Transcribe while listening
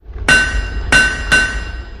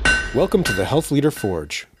Welcome to the Health Leader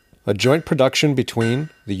Forge, a joint production between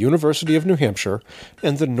the University of New Hampshire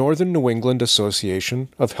and the Northern New England Association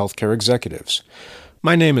of Healthcare Executives.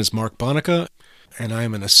 My name is Mark Bonica, and I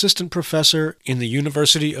am an assistant professor in the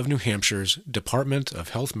University of New Hampshire's Department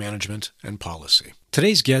of Health Management and Policy.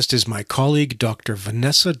 Today's guest is my colleague, Dr.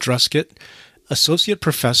 Vanessa Druskett, Associate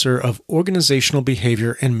Professor of Organizational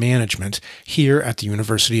Behavior and Management here at the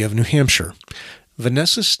University of New Hampshire.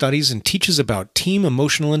 Vanessa studies and teaches about team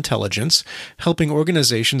emotional intelligence, helping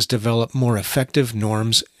organizations develop more effective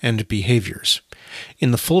norms and behaviors.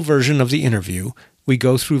 In the full version of the interview, we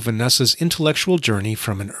go through Vanessa's intellectual journey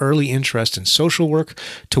from an early interest in social work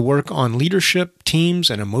to work on leadership,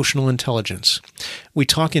 teams, and emotional intelligence. We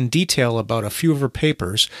talk in detail about a few of her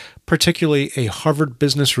papers, particularly a Harvard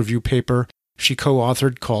Business Review paper she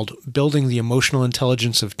co-authored called Building the Emotional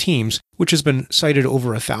Intelligence of Teams, which has been cited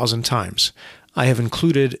over 1,000 times. I have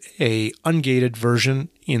included a ungated version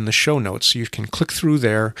in the show notes, so you can click through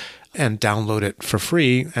there and download it for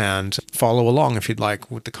free and follow along if you'd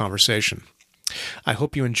like with the conversation. I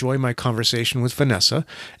hope you enjoy my conversation with Vanessa,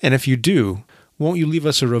 and if you do, won't you leave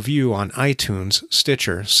us a review on iTunes,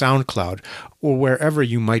 Stitcher, SoundCloud, or wherever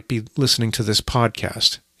you might be listening to this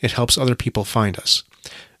podcast? It helps other people find us.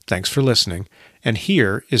 Thanks for listening, and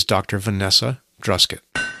here is Dr. Vanessa Druskett.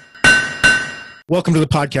 Welcome to the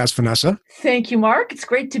podcast, Vanessa. Thank you, Mark. It's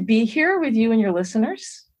great to be here with you and your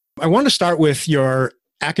listeners. I want to start with your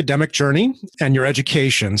academic journey and your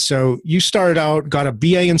education. So you started out, got a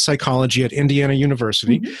BA in psychology at Indiana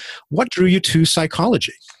University. Mm-hmm. What drew you to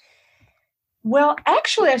psychology? Well,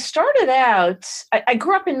 actually, I started out, I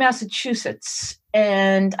grew up in Massachusetts,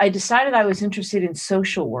 and I decided I was interested in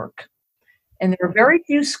social work. And there were very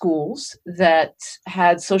few schools that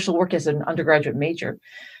had social work as an undergraduate major.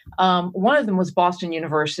 One of them was Boston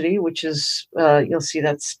University, which is, you'll see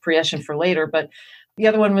that's pre-ession for later, but the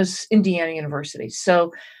other one was Indiana University.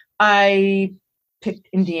 So I picked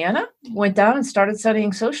Indiana, went down and started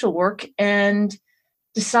studying social work and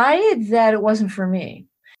decided that it wasn't for me.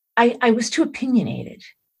 I was too opinionated,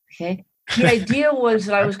 okay? The idea was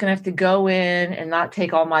that I was going to have to go in and not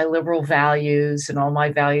take all my liberal values and all my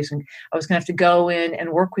values, and I was going to have to go in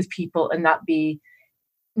and work with people and not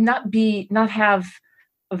have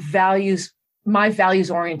values, my values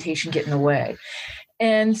orientation get in the way.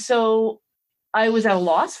 And so I was at a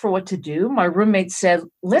loss for what to do. My roommate said,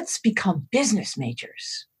 "Let's become business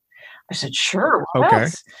majors." I said, "Sure." Okay.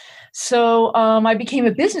 Else? So I became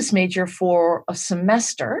a business major for a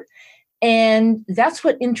semester. And that's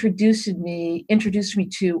what introduced me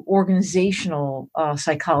to organizational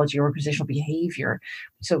psychology, organizational behavior.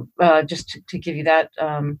 So just to give you that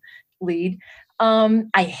lead,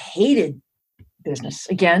 I hated business.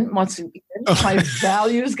 Once again, my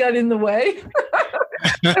values got in the way.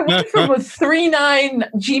 I went from a 3.9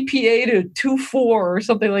 GPA to 2.4 or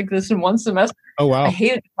something like this in one semester. Oh, wow. I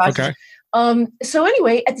hated classes. Okay. So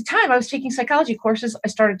anyway, at the time I was taking psychology courses, I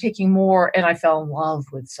started taking more and I fell in love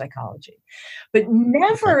with psychology, but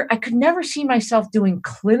I could never see myself doing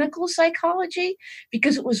clinical psychology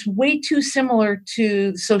because it was way too similar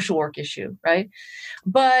to the social work issue, right?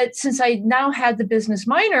 But since I now had the business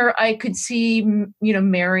minor, I could see,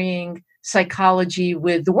 marrying psychology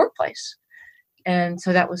with the workplace. And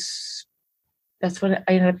so that's what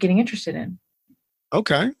I ended up getting interested in.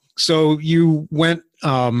 Okay. So you went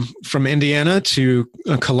from Indiana to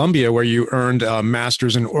Columbia, where you earned a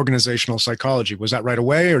master's in organizational psychology. Was that right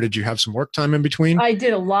away, or did you have some work time in between? I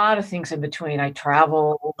did a lot of things in between. I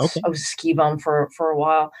traveled. Okay. I was a ski bum for a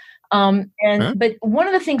while. But one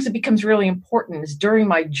of the things that becomes really important is during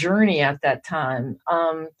my journey at that time,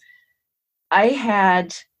 I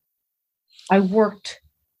worked,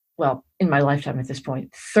 in my lifetime at this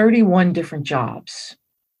point, 31 different jobs.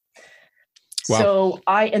 Wow. So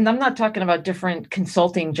I'm not talking about different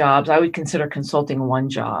consulting jobs. I would consider consulting one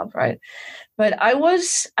job, right? But I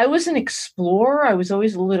was an explorer. I was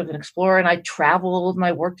always a little bit of an explorer, and I traveled and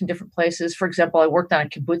I worked in different places. For example, I worked on a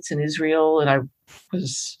kibbutz in Israel, and I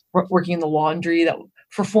was working in the laundry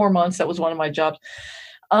for 4 months. That was one of my jobs.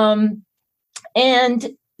 And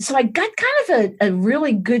so I got kind of a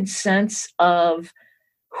really good sense of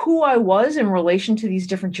who I was in relation to these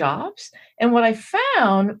different jobs. And what I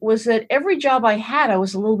found was that every job I had, I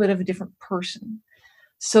was a little bit of a different person.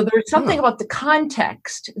 So there's something about the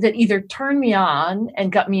context that either turned me on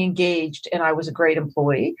and got me engaged and I was a great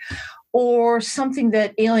employee, or something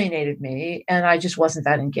that alienated me and I just wasn't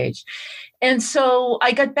that engaged. And so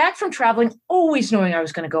I got back from traveling, always knowing I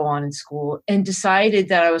was going to go on in school, and decided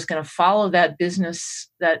that I was going to follow that business,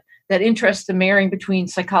 that interest, the marrying between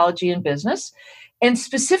psychology and business. And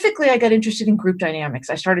specifically, I got interested in group dynamics.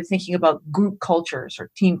 I started thinking about group cultures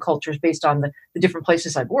or team cultures based on the different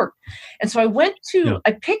places I've worked. And so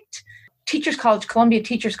I picked Teachers College, Columbia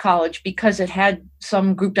Teachers College, because it had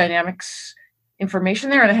some group dynamics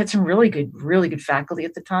information there. And I had some really good faculty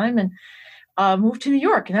at the time, and moved to New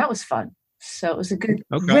York, and that was fun. So it was a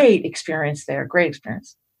great experience there. Great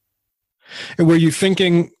experience. And were you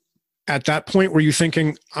thinking at that point,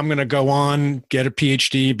 I'm going to go on, get a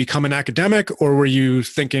PhD, become an academic, or were you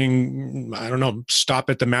thinking, I don't know, stop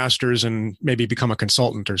at the master's and maybe become a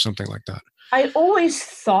consultant or something like that? I always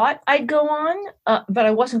thought I'd go on, but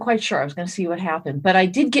I wasn't quite sure. I was going to see what happened. But I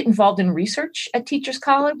did get involved in research at Teachers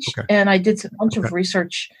College, and I did a bunch of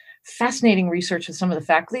research, fascinating research with some of the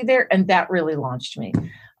faculty there, and that really launched me.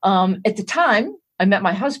 At the time, I met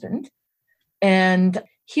my husband, and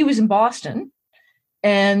he was in Boston.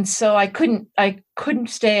 And so I couldn't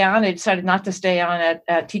stay on. I decided not to stay on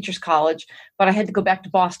at Teachers College, but I had to go back to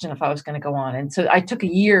Boston if I was going to go on. And so I took a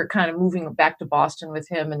year kind of moving back to Boston with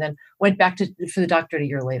him, and then went back for the doctorate a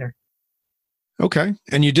year later. Okay.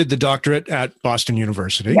 And you did the doctorate at Boston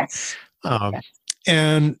University. Yes. Yes.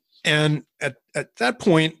 And at that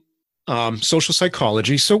point, social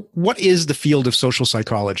psychology. So what is the field of social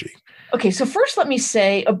psychology? Okay, so first let me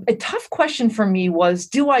say a tough question for me was,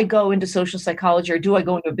 do I go into social psychology or do I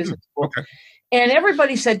go into a business school? Okay. And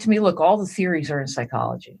everybody said to me, look, all the theories are in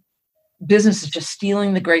psychology. Business is just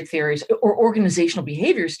stealing the great theories, or organizational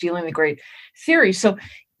behavior is stealing the great theories. So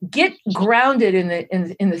get grounded in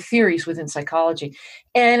the theories within psychology.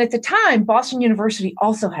 And at the time, Boston University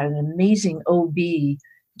also had an amazing OB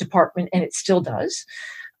department, and it still does.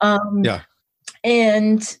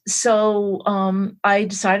 And so I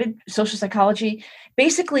decided social psychology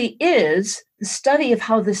basically is the study of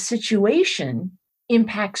how the situation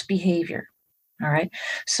impacts behavior. All right.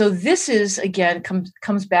 So this is, again,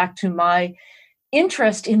 comes back to my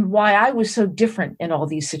interest in why I was so different in all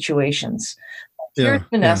these situations. Here's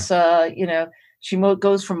Vanessa, she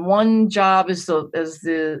goes from one job as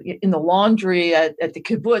the in the laundry at the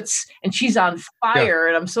kibbutz, and she's on fire,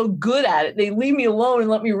 and I'm so good at it. They leave me alone and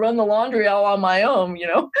let me run the laundry all on my own,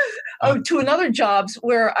 to another jobs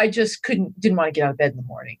where I just didn't want to get out of bed in the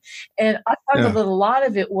morning. And I found that a lot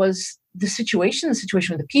of it was the situation with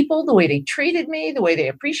the people, the way they treated me, the way they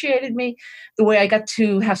appreciated me, the way I got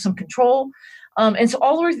to have some control. And so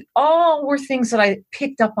all were things that I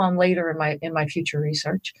picked up on later in my future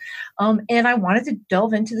research. And I wanted to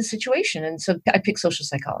delve into the situation. And so I picked social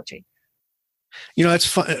psychology. It's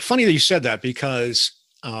funny that you said that, because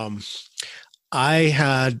I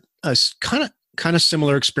had a kind of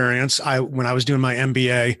similar experience. When I was doing my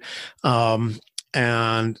MBA,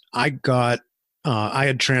 and I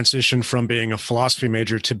had transitioned from being a philosophy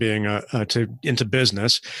major to being into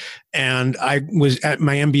business, and I was at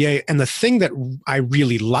my MBA. And the thing that I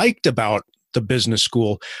really liked about the business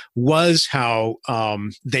school was how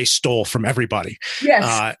they stole from everybody.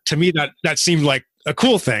 Yes. To me, that seemed like a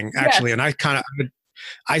cool thing, actually. Yes. And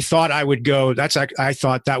I thought I would go. I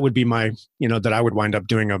thought that would be my, that I would wind up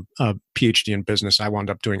doing a PhD in business. I wound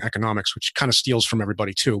up doing economics, which kind of steals from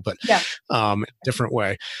everybody too, but different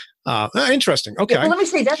way. Interesting. Okay. Well, let me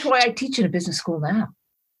say, that's why I teach in a business school now.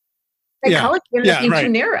 College ended up being too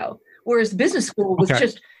narrow, whereas business school was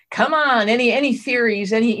just, come on, any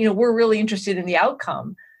theories, we're really interested in the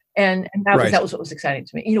outcome, and that was what was exciting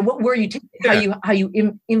to me. Where you take how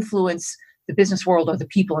you influence the business world or the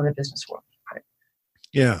people in the business world. Right?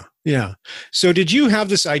 Yeah. So did you have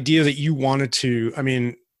this idea that you wanted to? I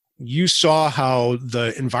mean, you saw how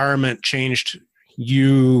the environment changed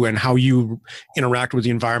you and how you interact with the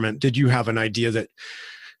environment. Did you have an idea that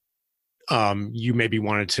you maybe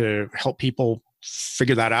wanted to help people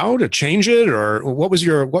figure that out or change it, or what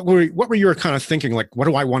were your kind of thinking, like, what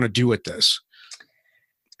do I want to do with this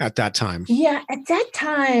at that time? Yeah, at that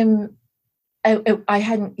time, I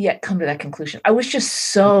hadn't yet come to that conclusion. I was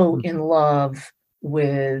just so in love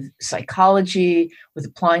with psychology, with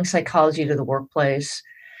applying psychology to the workplace.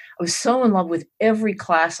 I was so in love with every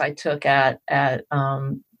class I took at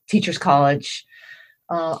Teachers College.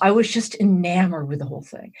 I was just enamored with the whole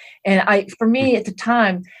thing. And for me at the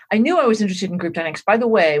time, I knew I was interested in group dynamics. By the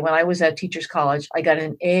way, when I was at Teachers College, I got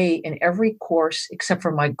an A in every course except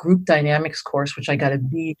for my group dynamics course, which I got a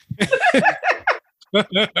B. Oh,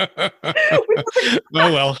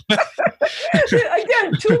 well.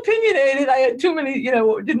 Again, too opinionated. I had too many,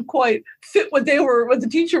 didn't quite fit what the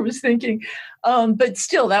teacher was thinking. But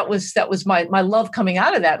still, that was my love coming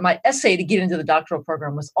out of that. My essay to get into the doctoral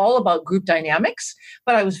program was all about group dynamics,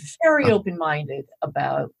 but I was very open-minded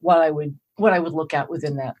about what I would look at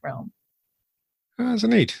within that realm. That's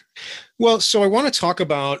neat. Well, so I want to talk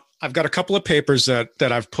about. I've got a couple of papers that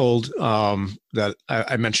I've pulled that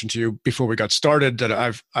I mentioned to you before we got started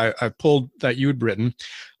that I've pulled that you'd written.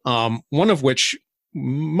 One of which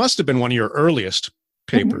must have been one of your earliest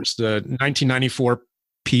papers, the 1994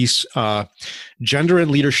 piece, "Gender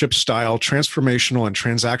and Leadership Style: Transformational and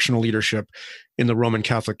Transactional Leadership in the Roman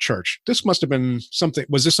Catholic Church." This must have been something.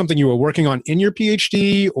 Was this something you were working on in your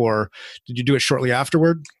PhD, or did you do it shortly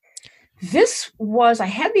afterward? I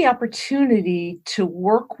had the opportunity to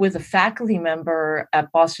work with a faculty member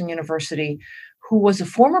at Boston University who was a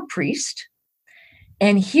former priest,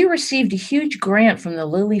 and he received a huge grant from the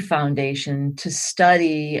Lilly Foundation to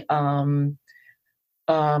study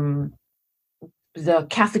the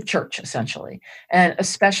Catholic Church, essentially, and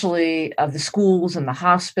especially of the schools and the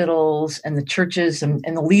hospitals and the churches and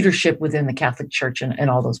the leadership within the Catholic Church and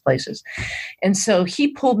all those places. And so he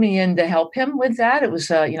pulled me in to help him with that. It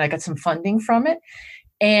was, I got some funding from it.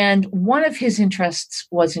 And one of his interests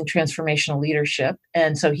was in transformational leadership.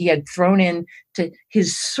 And so he had thrown in to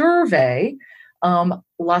his survey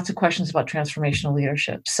lots of questions about transformational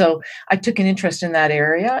leadership. So I took an interest in that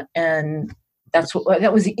area, and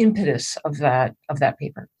that was the impetus of that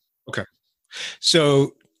paper. Okay.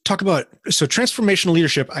 So transformational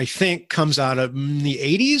leadership, I think, comes out of the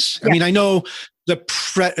 80s. Yeah. I mean, I know the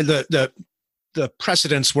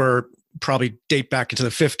precedents were probably date back into the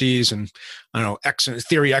 50s, and I don't know,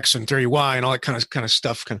 theory X and theory Y and all that kind of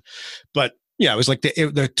stuff. But yeah, it was like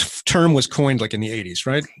the term was coined like in the 80s,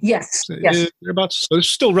 right? Yes. So it's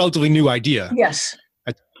still a relatively new idea. Yes.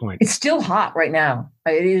 At this point. It's still hot right now.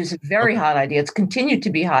 It is a very hot idea. It's continued to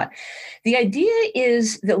be hot. The idea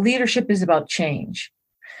is that leadership is about change.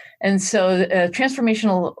 And so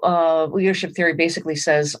transformational leadership theory basically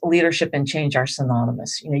says leadership and change are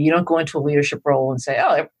synonymous. You don't go into a leadership role and say,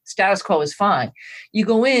 oh, status quo is fine. You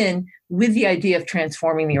go in with the idea of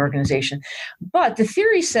transforming the organization. But the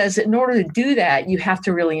theory says that in order to do that, you have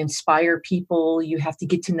to really inspire people. You have to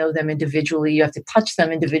get to know them individually. You have to touch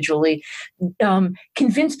them individually,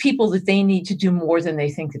 convince people that they need to do more than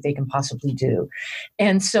they think that they can possibly do.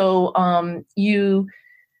 And so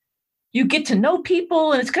you get to know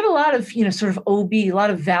people, and it's got a lot of, sort of a lot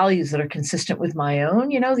of values that are consistent with my own,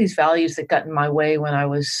 these values that got in my way when I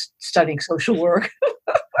was studying social work.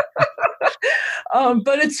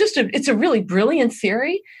 But it's a really brilliant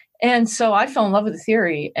theory. And so I fell in love with the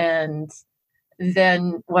theory. And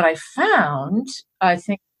then what I found, I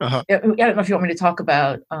think, I don't know if you want me to talk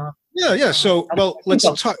about. Yeah. So, let's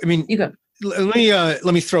talk. I mean, you go.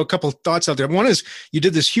 Let me throw a couple of thoughts out there. One is you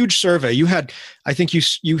did this huge survey. You had, I think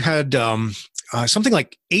you had something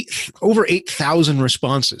like over 8,000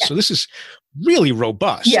 responses. Yeah. So this is really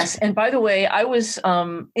robust. Yes. And by the way, I was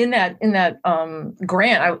in that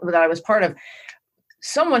grant that I was part of.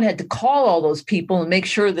 Someone had to call all those people and make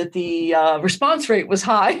sure that the response rate was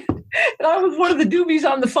high. And I was one of the doobies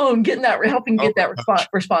on the phone helping get that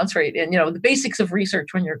response rate. And the basics of research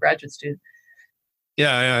when you're a graduate student.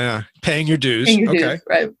 Yeah. Paying your dues. Dues,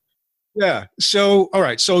 right. Yeah. So, all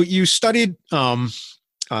right. So you studied, I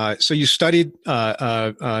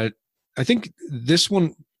think this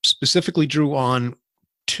one specifically drew on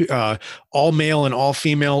to all male and all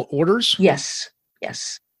female orders. Yes.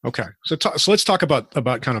 Okay. So let's talk about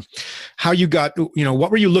kind of how you got, what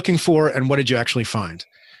were you looking for and what did you actually find?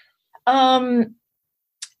 Well,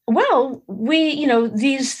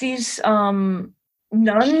 these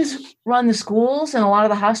nuns run the schools and a lot of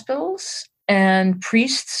the hospitals, and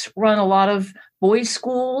priests run a lot of boys'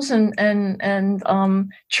 schools and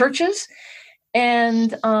churches,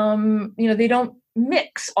 and they don't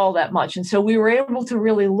mix all that much. And so we were able to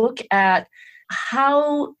really look at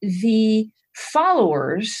how the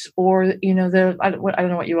followers, or I don't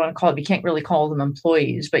know what you want to call it. You can't really call them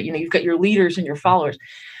employees, but you've got your leaders and your followers.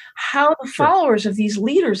 How the followers of these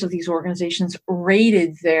leaders of these organizations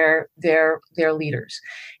rated their leaders,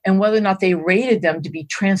 and whether or not they rated them to be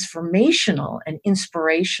transformational and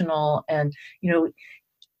inspirational, and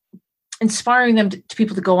inspiring them to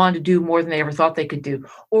people to go on to do more than they ever thought they could do,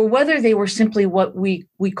 or whether they were simply what we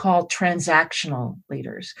call transactional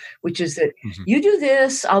leaders, which is that you do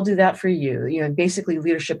this, I'll do that for you. Basically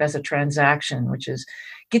leadership as a transaction, which is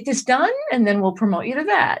get this done and then we'll promote you to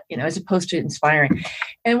that, as opposed to inspiring.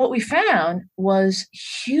 And what we found was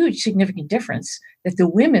huge, significant difference, that the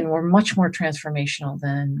women were much more transformational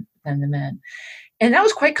than the men. And that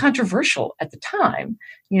was quite controversial at the time.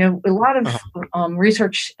 A lot of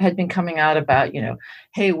research had been coming out about,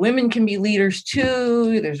 hey, women can be leaders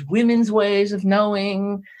too. There's women's ways of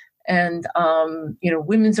knowing. And,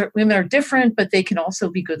 women are different, but they can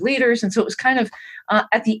also be good leaders. And so it was kind of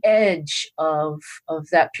at the edge of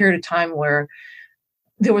that period of time where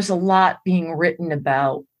there was a lot being written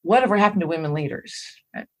about whatever happened to women leaders.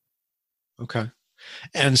 Right? Okay.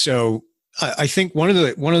 And so I think one of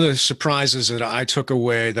the surprises that I took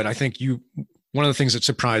away, that I think one of the things that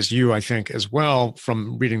surprised you, I think, as well,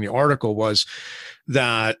 from reading the article, was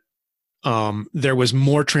that there was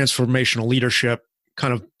more transformational leadership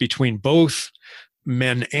kind of between both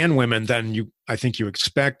men and women than I think you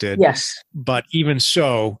expected. Yes. But even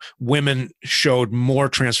so, women showed more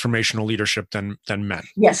transformational leadership than men.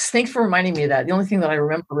 Yes. Thanks for reminding me of that. The only thing that I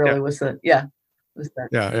remember really was that. Yeah.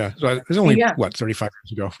 So it was only 35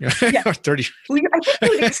 years ago. Yeah. 30. Well, I think you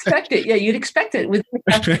would expect it. Yeah, you'd expect it with the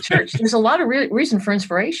Catholic Church. There's a lot of reason for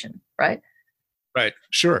inspiration, right? Right.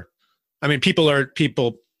 Sure. I mean, people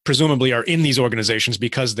presumably are in these organizations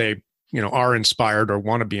because they, are inspired or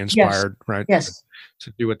want to be inspired, right? Yes.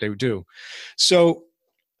 To do what they do. So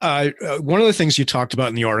one of the things you talked about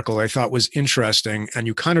in the article I thought was interesting, and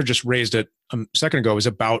you kind of just raised it a second ago, is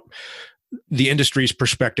about the industry's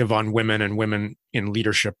perspective on women and women in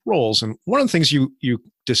leadership roles. And one of the things you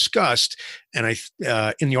discussed, and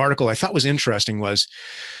in the article I thought was interesting, was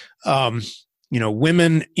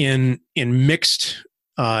women in mixed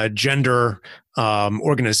gender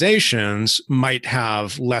organizations might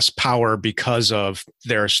have less power because of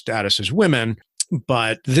their status as women,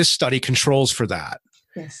 but this study controls for that.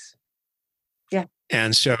 Yes. Yeah.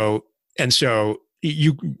 And so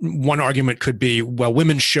one argument could be, well,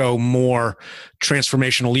 women show more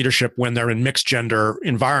transformational leadership when they're in mixed gender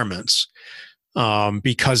environments,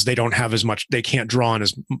 because they don't have as much, they can't draw on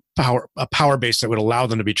as a power base that would allow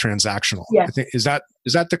them to be transactional. Yeah. Is that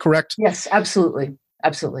the correct? Yes, absolutely.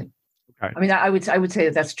 Okay. I mean, I would say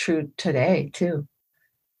that that's true today too.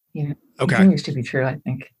 Continues to be true, I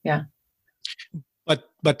think. Yeah.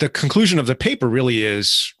 But the conclusion of the paper really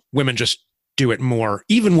is women just do it more,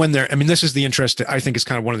 even when they're, I mean, this is the interest, I think is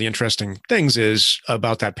kind of one of the interesting things is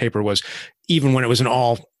about that paper was, even when it was an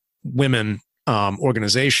all women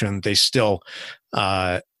organization, they still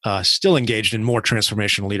engaged in more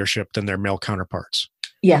transformational leadership than their male counterparts.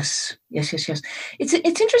 Yes.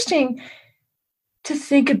 It's interesting to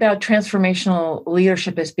think about transformational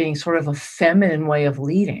leadership as being sort of a feminine way of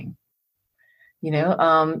leading.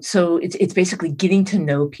 So it's basically getting to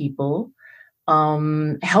know people,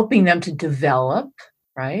 helping them to develop,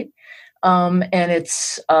 right? And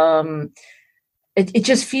it's it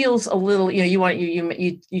just feels a little,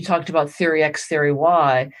 you talked about theory X, theory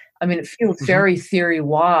Y. I mean, it feels very theory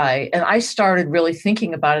Y. And I started really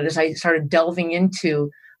thinking about it as I started delving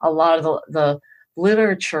into a lot of the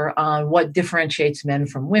literature on what differentiates men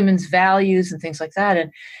from women's values and things like that.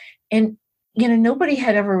 And nobody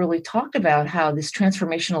had ever really talked about how this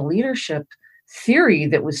transformational leadership theory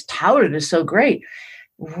that was touted as so great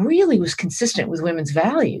really was consistent with women's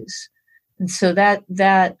values. And so that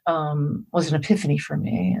was an epiphany for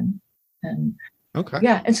me. And okay.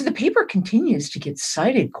 Yeah. And so the paper continues to get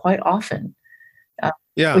cited quite often,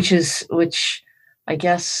 which I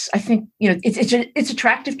guess, I think, it's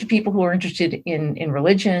attractive to people who are interested in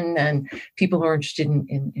religion and people who are interested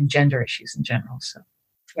in gender issues in general. So,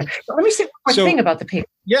 yeah. But let me say one more thing about the paper.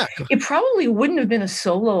 Yeah. It probably wouldn't have been a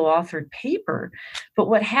solo authored paper, but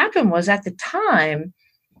what happened was at the time,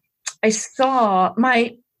 I saw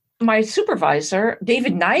my supervisor,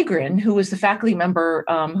 David Nygren, who was the faculty member,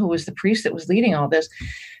 who was the priest that was leading all this,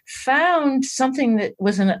 found something that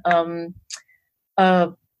was a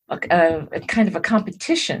kind of a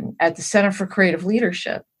competition at the Center for Creative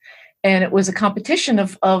Leadership. And it was a competition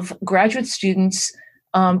of graduate students,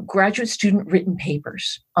 graduate student written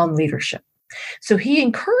papers on leadership. So he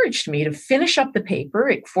encouraged me to finish up the paper.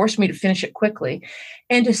 It forced me to finish it quickly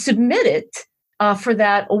and to submit it for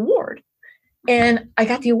that award. And I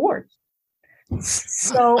got the award.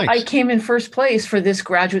 So nice. I came in first place for this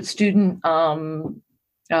graduate student award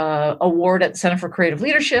at the Center for Creative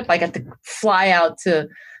Leadership. I got to fly out to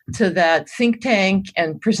that think tank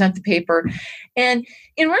and present the paper. And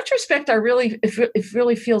in retrospect, it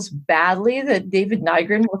really feels badly that David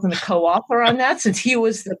Nygren wasn't a co-author on that, since he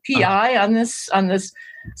was the PI on this.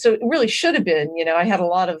 So it really should have been, I had a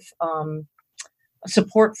lot of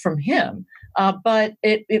support from him. But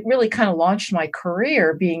it really kind of launched my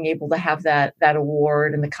career, being able to have that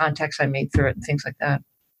award and the contacts I made through it and things like that.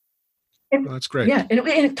 And, well, that's great. Yeah, and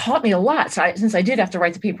it taught me a lot. So since I did have to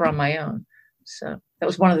write the paper on my own, so that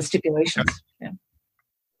was one of the stipulations. Yeah.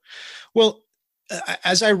 Well,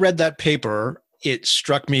 as I read that paper, it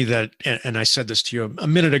struck me that, and I said this to you a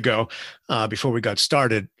minute ago before we got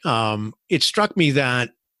started. It struck me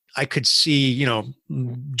that I could see,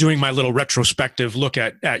 doing my little retrospective look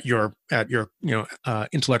at your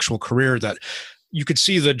intellectual career, that you could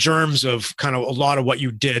see the germs of kind of a lot of what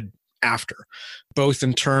you did after, both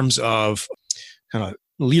in terms of kind of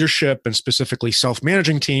leadership and specifically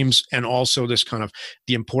self-managing teams, and also this kind of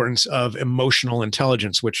the importance of emotional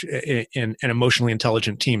intelligence, which in emotionally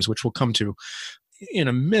intelligent teams, which we'll come to in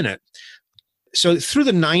a minute. So through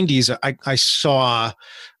the 90s, I saw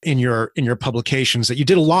in your publications that you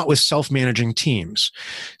did a lot with self-managing teams.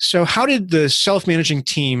 So how did the self-managing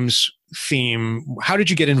teams theme, how did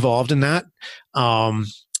you get involved in that?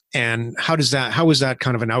 And how was that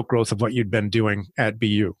kind of an outgrowth of what you'd been doing at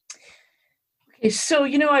BU? Okay, so,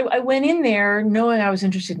 I went in there knowing I was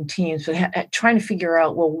interested in teams, but trying to figure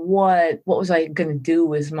out, well, what was I going to do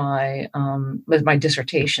with my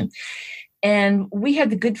dissertation? And we had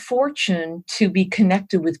the good fortune to be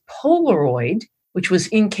connected with Polaroid, which was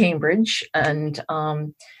in Cambridge, and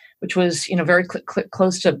which was very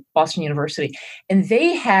close to Boston University. And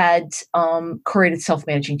they had created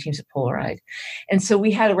self-managing teams at Polaroid. And so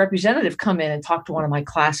we had a representative come in and talk to one of my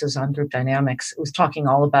classes on group dynamics. It was talking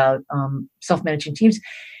all about self-managing teams.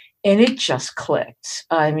 And it just clicked.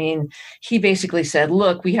 I mean, he basically said,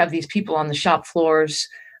 look, we have these people on the shop floors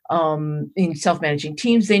in self-managing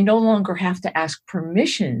teams. They no longer have to ask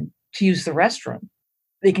permission to use the restroom.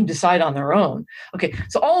 They can decide on their own. Okay,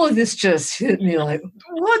 so all of this just hit me like,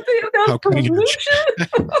 what? They have to ask permission?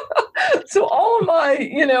 So all of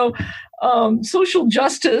my, social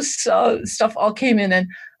justice stuff all came in,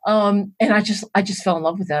 and I just fell in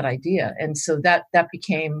love with that idea, and so that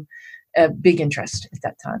became a big interest at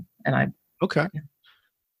that time. And okay. Yeah.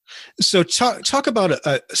 So talk about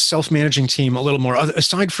a self-managing team a little more.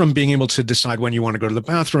 Aside from being able to decide when you want to go to the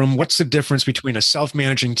bathroom, what's the difference between a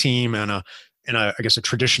self-managing team and I guess a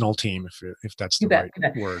traditional team, if that's the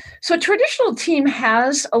right word? So a traditional team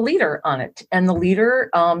has a leader on it, and the leader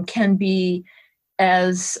can be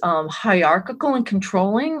as hierarchical and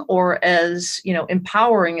controlling, or as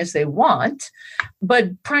empowering as they want,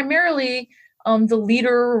 but primarily the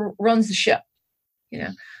leader runs the ship.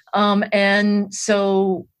 And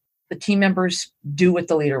so the team members do what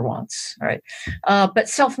the leader wants. All right. But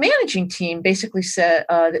self-managing team basically said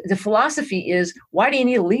the philosophy is, why do you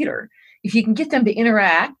need a leader? If you can get them to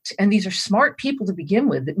interact, and these are smart people to begin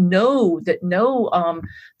with that know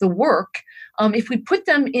the work, if we put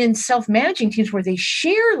them in self-managing teams where they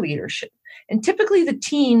share leadership, and typically the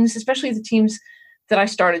teams, especially the teams that I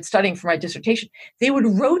started studying for my dissertation, they would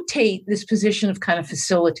rotate this position of kind of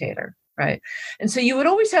facilitator. Right. And so you would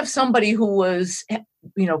always have somebody who was,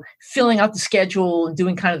 filling out the schedule and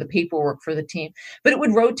doing kind of the paperwork for the team, but it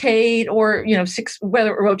would rotate, or, whether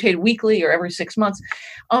it rotated weekly or every 6 months.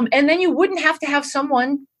 And then you wouldn't have to have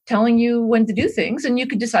someone telling you when to do things, and you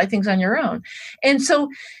could decide things on your own. And so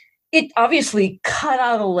it obviously cut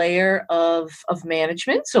out a layer of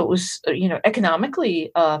management. So it was,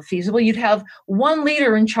 economically feasible. You'd have one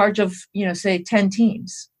leader in charge of, say 10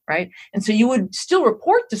 teams. Right. And so you would still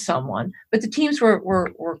report to someone, but the teams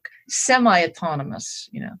were semi-autonomous,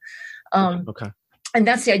 Okay. And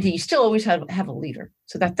that's the idea. You still always have a leader.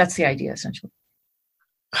 So that's the idea, essentially.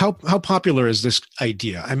 How popular is this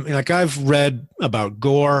idea? I mean, I've read about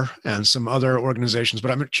GORE and some other organizations,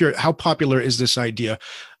 but I'm curious, how popular is this idea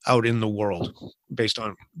out in the world based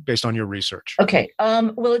on your research? Okay.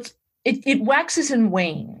 Well, it waxes and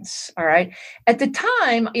wanes. All right. At the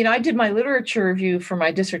time, I did my literature review for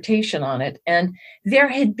my dissertation on it, and there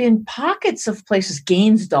had been pockets of places.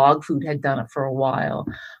 Gaines Dog Food had done it for a while.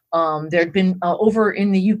 There had been over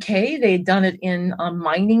in the UK, they had done it in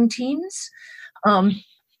mining teams.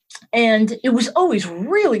 And it was always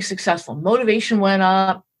really successful. Motivation went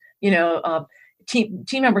up, team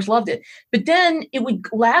members loved it. But then it would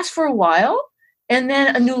last for a while, and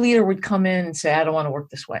then a new leader would come in and say, I don't want to work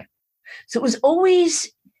this way. So it was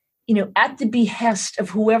always, at the behest of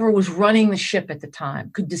whoever was running the ship at the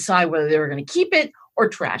time, could decide whether they were going to keep it or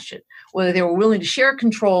trash it, whether they were willing to share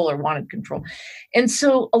control or wanted control. And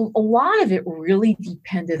so a lot of it really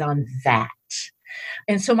depended on that.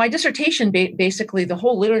 And so my dissertation, basically, the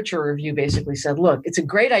whole literature review basically said, look, it's a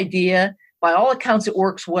great idea. By all accounts, it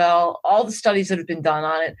works well. All the studies that have been done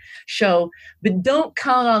on it show, but don't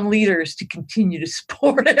count on leaders to continue to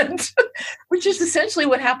support it, which is essentially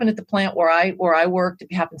what happened at the plant where I worked.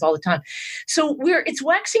 It happens all the time. So it's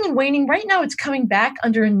waxing and waning. Right now, it's coming back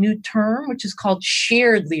under a new term, which is called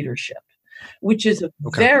shared leadership, which is a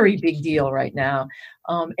very big deal right now.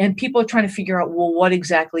 And people are trying to figure out, well, what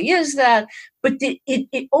exactly is that? But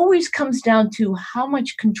it always comes down to how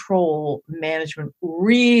much control management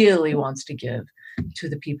really wants to give to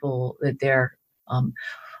the people that they're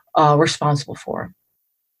responsible for.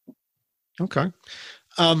 Okay.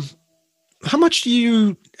 How much do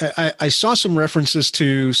you, I saw some references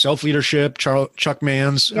to self-leadership, Chuck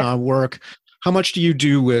Mann's work. How much do you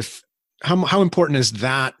do with how important is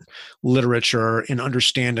that literature in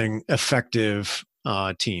understanding effective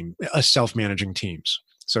self-managing teams?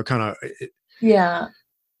 So kind of yeah.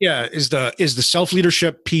 Is the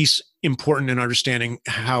self-leadership piece important in understanding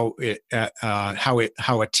how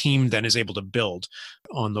a team then is able to build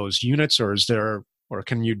on those units, or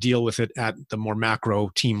can you deal with it at the more macro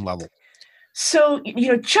team level? So,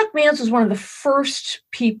 Chuck Manz was one of the first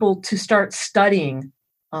people to start studying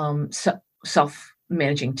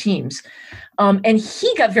self-managing teams. And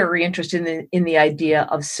he got very interested in the idea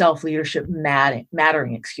of self-leadership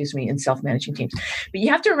mattering, in self-managing teams. But you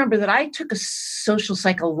have to remember that I took a social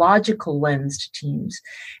psychological lens to teams.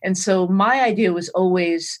 And so my idea was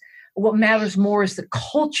always, what matters more is the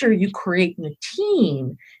culture you create in the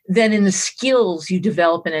team than in the skills you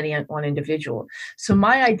develop in any one individual. So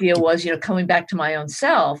my idea was, coming back to my own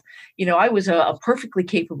self, I was a perfectly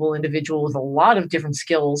capable individual with a lot of different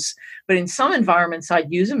skills, but in some environments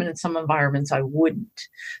I'd use them and in some environments I wouldn't.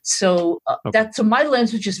 So so my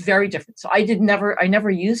lens was just very different. So I never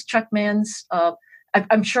used Chuck Manz.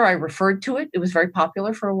 I'm sure I referred to it. It was very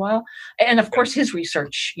popular for a while. And of course his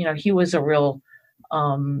research, he was a real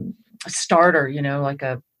starter,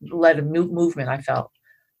 led a movement, I felt.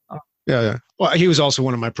 Yeah. Well, he was also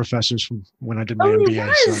one of my professors from when I did my MBA.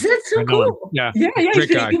 Yes, so that's so cool. Yeah. He's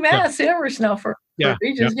been at UMass Amherst now for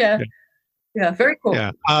ages. Yeah, very cool.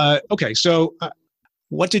 Yeah. Okay, so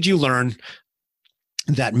what did you learn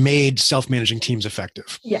that made self-managing teams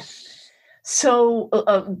effective? Yeah. So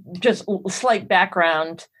just a slight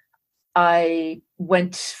background. I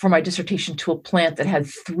went for my dissertation to a plant that had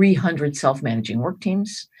 300 self-managing work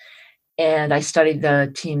teams. And I studied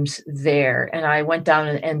the teams there. And I went down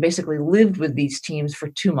and basically lived with these teams for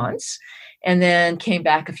 2 months, and then came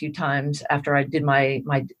back a few times after I did my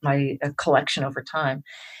collection over time.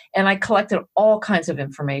 And I collected all kinds of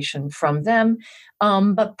information from them.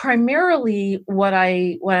 But primarily what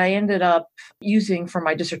I ended up using for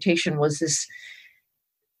my dissertation was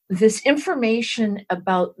this information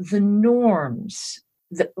about the norms,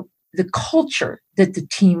 the culture that the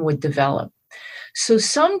team would develop. So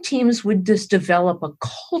some teams would just develop a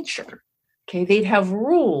culture. Okay, they'd have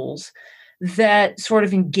rules that sort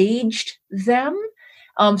of engaged them.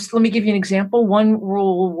 So let me give you an example. One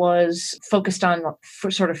rule was focused on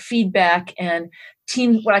for sort of feedback and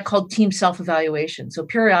what I called team self-evaluation. So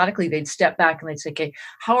periodically they'd step back and they'd say, okay,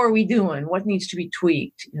 how are we doing? What needs to be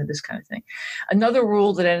tweaked? This kind of thing. Another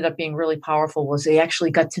rule that ended up being really powerful was they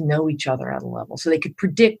actually got to know each other at a level. So they could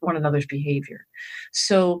predict one another's behavior.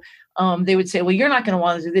 So they would say, well, you're not going to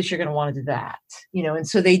want to do this, you're going to want to do that, and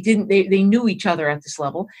so they knew each other at this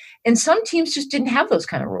level. And some teams just didn't have those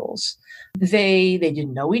kind of rules. They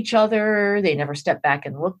didn't know each other. They never stepped back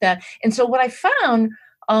and looked at. And so what I found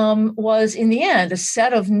was, in the end, a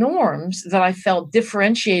set of norms that I felt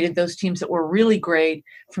differentiated those teams that were really great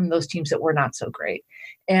from those teams that were not so great.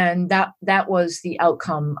 And that was the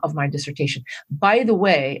outcome of my dissertation. By the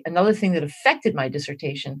way, another thing that affected my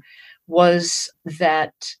dissertation was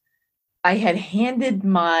that I had handed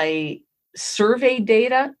my survey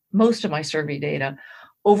data, most of my survey data,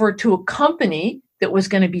 over to a company that was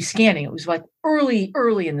going to be scanning. It was like early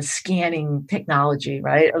in the scanning technology,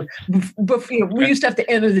 right? But we used to have to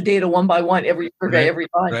enter the data one by one every survey, every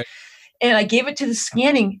time. Right. And I gave it to the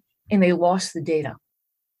scanning, and they lost the data.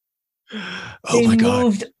 Oh my God! They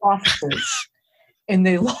moved offices, and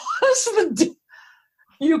they lost the data.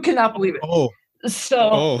 You cannot believe it.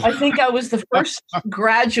 So I think I was the first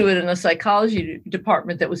graduate in a psychology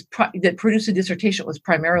department that produced a dissertation that was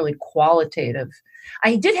primarily qualitative.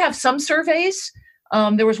 I did have some surveys.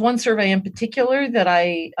 There was one survey in particular that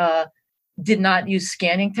I did not use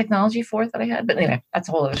scanning technology for that I had. But anyway, that's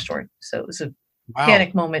a whole other story. So it was a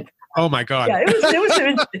panic moment. Oh my God. Yeah, it was.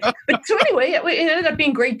 But so anyway, it ended up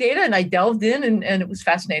being great data, and I delved in, and it was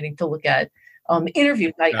fascinating to look at.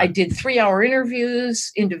 Interviews. I did 3-hour interviews,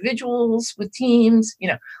 individuals with teams,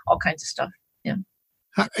 all kinds of stuff. Yeah.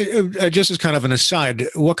 Just as kind of an aside,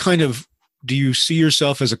 do you see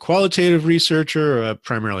yourself as a qualitative researcher or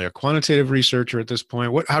primarily a quantitative researcher at this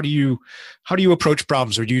point? How do you approach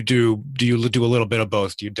problems, or do you do a little bit of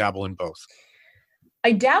both? Do you dabble in both?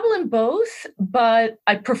 I dabble in both, but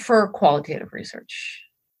I prefer qualitative research.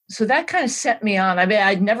 So that kind of set me on. I mean,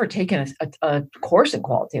 I'd never taken a course in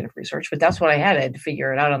qualitative research, but that's what I had. I had to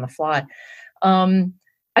figure it out on the fly. I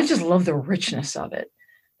just love the richness of it.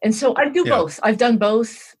 And so I do both. I've done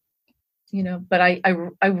both, but I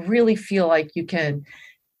really feel like you can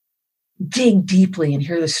dig deeply and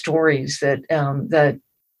hear the stories that aren't.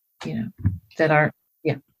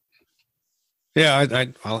 Yeah. Yeah.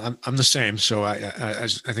 I'm the same. So I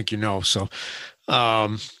think,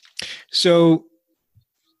 so,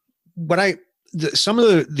 some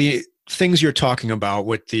of the things you're talking about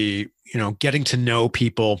with the, getting to know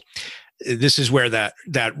people, this is where that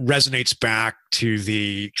resonates back to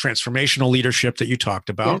the transformational leadership that you talked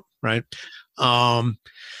about, right?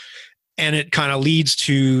 And it kind of leads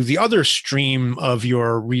to the other stream of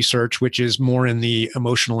your research, which is more in the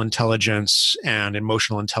emotional intelligence and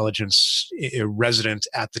emotional intelligence resident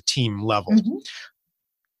at the team level. Mm-hmm.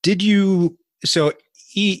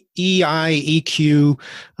 EQ,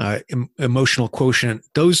 emotional quotient,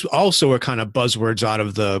 those also are kind of buzzwords out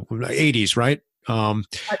of the 80s, right?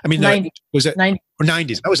 90s. Was it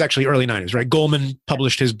 90s? That was actually early 90s, right? Goleman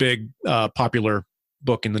published his big popular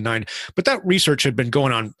book in the 90s. But that research had been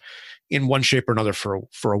going on in one shape or another for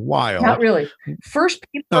a while. Not really. First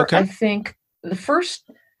paper, I think, the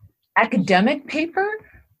first academic paper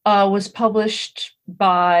was published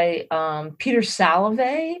by Peter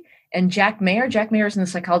Salovey and Jack Mayer. Jack Mayer is in the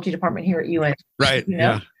psychology department here at UN. Right.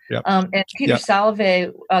 Yeah. And Peter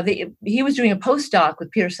Salovey, he was doing a postdoc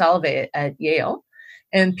with Peter Salovey at Yale.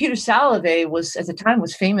 And Peter Salovey at the time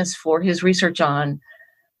was famous for his research on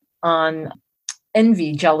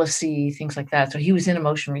envy, jealousy, things like that. So he was in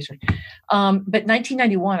emotion research. But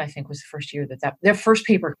 1991, I think, was the first year that their first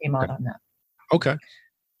paper came out on that. Okay.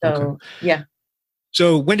 So, yeah.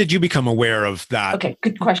 So when did you become aware of that? Okay,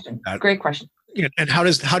 good question. Great question. And how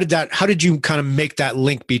did you kind of make that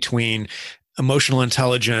link between emotional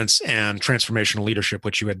intelligence and transformational leadership,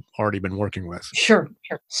 which you had already been working with? Sure.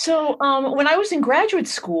 So when I was in graduate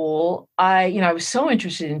school, I was so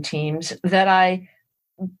interested in teams that I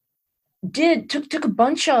took a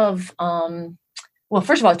bunch of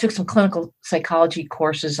first of all, I took some clinical psychology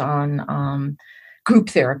courses on group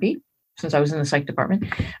therapy, since I was in the psych department.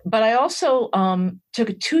 But I also took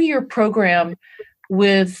a 2-year program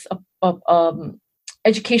with a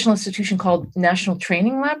educational institution called National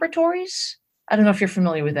Training Laboratories. I don't know if you're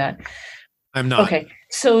familiar with that. I'm not. Okay.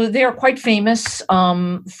 So they are quite famous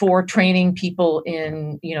for training people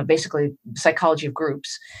in, basically psychology of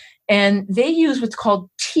groups. And they use what's called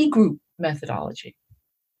T-group methodology,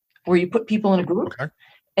 where you put people in a group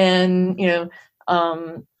and,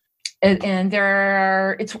 and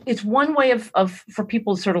it's one way of for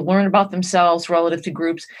people to sort of learn about themselves relative to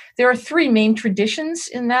groups. There are 3 main traditions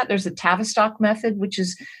in that. There's the Tavistock method, which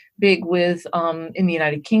is big with in the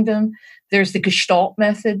United Kingdom. There's the Gestalt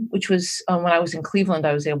method, which was when I was in Cleveland,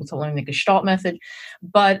 I was able to learn the Gestalt method.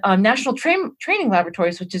 But National Training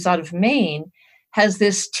Laboratories, which is out of Maine, has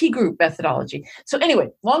this T-group methodology. So anyway,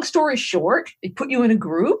 long story short, they put you in a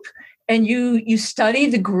group and you study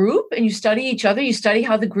the group and you study each other. You study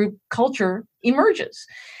how the group culture emerges.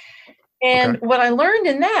 And what I learned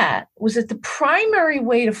in that was that the primary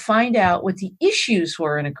way to find out what the issues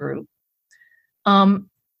were in a group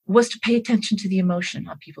was to pay attention to the emotion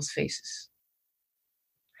on people's faces.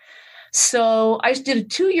 So I did a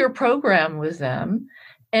 2-year program with them.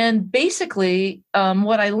 And basically,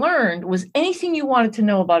 what I learned was anything you wanted to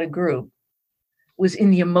know about a group was in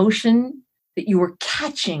the emotion that you were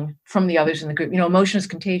catching from the others in the group. Emotion is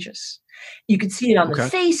contagious. You could see it on the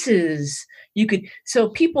faces. So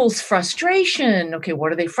people's frustration. Okay,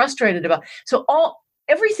 what are they frustrated about? So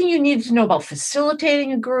everything you needed to know about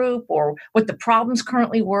facilitating a group or what the problems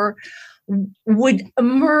currently were would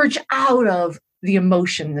emerge out of the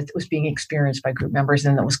emotion that was being experienced by group members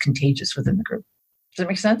and that was contagious within the group. Does that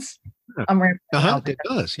make sense? It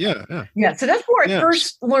does. Yeah. Yeah. So that's where I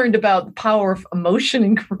first learned about the power of emotion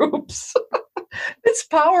in groups. It's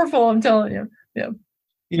powerful, I'm telling you. Yeah.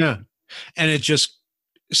 Yeah. And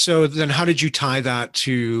so then how did you tie that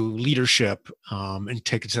to leadership and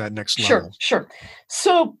take it to that next level? Sure.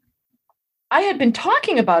 So I had been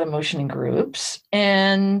talking about emotion in groups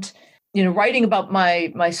and, writing about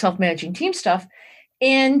my self-managing team stuff.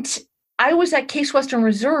 And I was at Case Western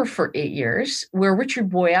Reserve for 8 years, where Richard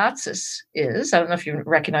Boyatzis is. I don't know if you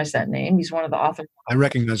recognize that name. He's one of the authors. I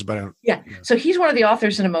recognize, but I don't. Yeah. So he's one of the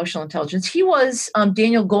authors in emotional intelligence. He was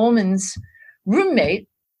Daniel Goleman's roommate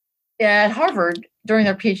at Harvard during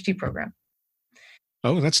their PhD program.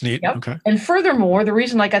 Oh, that's neat. Yep. Okay. And furthermore, the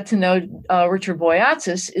reason I got to know Richard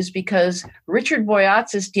Boyatzis is because Richard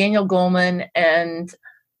Boyatzis, Daniel Goleman,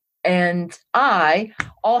 and I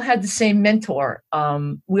all had the same mentor.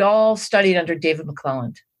 We all studied under David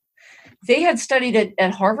McClelland. They had studied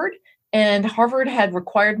at Harvard, and Harvard had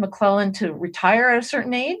required McClelland to retire at a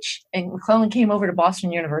certain age, and McClelland came over to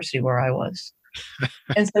Boston University where I was.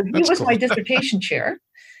 And so he was my dissertation chair.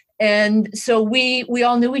 And so we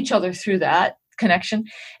all knew each other through that connection.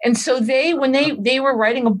 And so when they were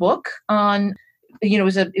writing a book on, it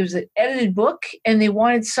was an edited book, and they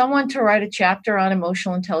wanted someone to write a chapter on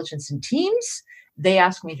emotional intelligence in teams. They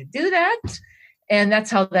asked me to do that. And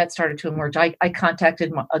that's how that started to emerge. I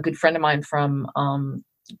contacted a good friend of mine from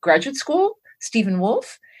graduate school, Stephen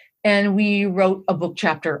Wolf, and we wrote a book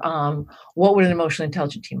chapter on what would an emotionally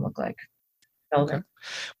intelligent team look like. Okay.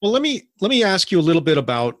 Well, let me ask you a little bit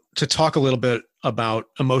about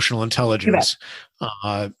emotional intelligence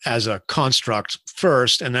as a construct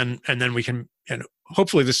first, and then we can, and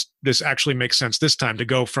hopefully this actually makes sense this time, to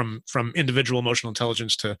go from individual emotional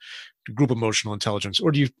intelligence to group emotional intelligence.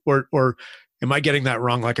 Or or am I getting that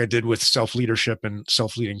wrong, like I did with self-leadership and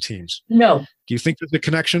self-leading teams? No. Do you think there's a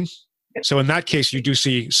connection? So in that case, you do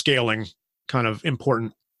see scaling kind of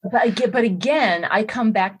important. But again, I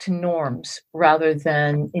come back to norms rather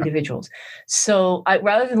than individuals. So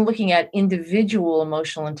rather than looking at individual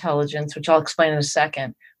emotional intelligence, which I'll explain in a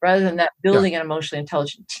second, rather than that building an emotionally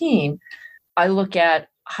intelligent team, I look at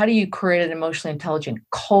how do you create an emotionally intelligent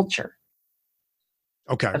culture?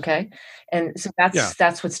 Okay. And so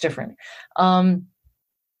that's what's different.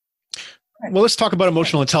 Well, let's talk about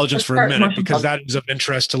emotional intelligence for a minute, because that is of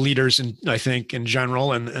interest to leaders, and I think in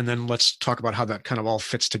general, and then let's talk about how that kind of all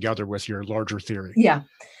fits together with your larger theory. Yeah.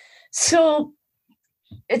 So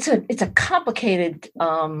it's a complicated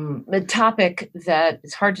topic that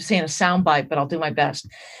it's hard to say in a soundbite, but I'll do my best.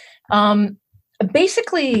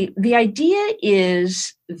 Basically, the idea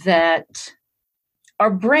is that our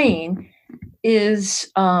brain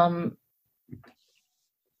is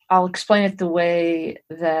I'll explain it the way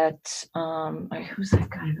that who's that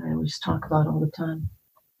guy that I always talk about all the time?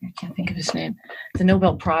 I can't think of his name. The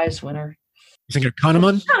Nobel Prize winner. You think of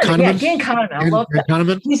Kahneman? Yeah, Dan Kahneman. I love that.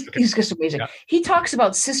 Kahneman? He's just amazing. Yeah. He talks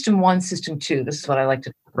about system 1, system 2. This is what I like to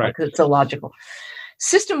talk about because it's so logical.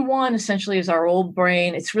 System 1 essentially is our old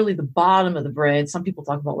brain. It's really the bottom of the brain. Some people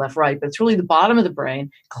talk about left, right, but it's really the bottom of the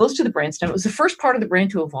brain, close to the brainstem. It was the first part of the brain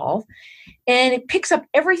to evolve, and it picks up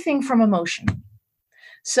everything from emotion.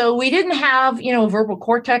 So we didn't have, a verbal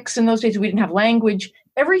cortex in those days. We didn't have language.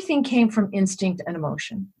 Everything came from instinct and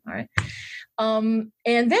emotion. All right.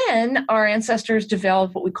 And then our ancestors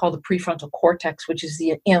developed what we call the prefrontal cortex, which is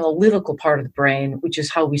the analytical part of the brain, which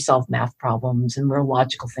is how we solve math problems, and we're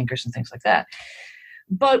logical thinkers and things like that.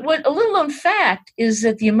 But what a little known fact is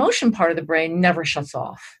that the emotion part of the brain never shuts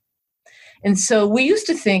off. And so we used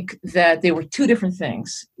to think that they were two different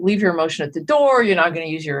things. Leave your emotion at the door. You're not going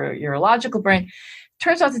to use your logical brain.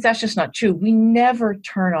 Turns out that that's just not true. We never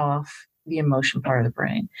turn off the emotion part of the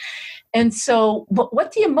brain. And so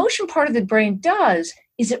what the emotion part of the brain does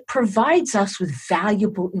is it provides us with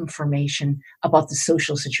valuable information about the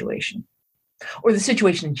social situation or the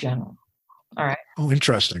situation in general. All right. Oh,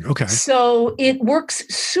 interesting. Okay. So it works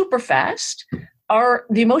super fast. The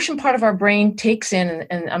emotion part of our brain takes in,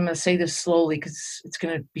 and I'm going to say this slowly because it's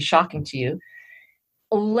going to be shocking to you,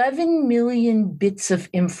 11 million bits of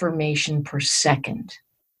information per second.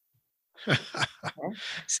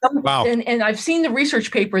 Wow. And I've seen the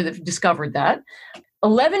research paper that discovered that.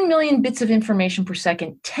 11 million bits of information per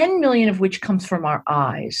second, 10 million of which comes from our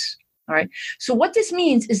eyes. All right. So what this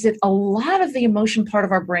means is that a lot of the emotion part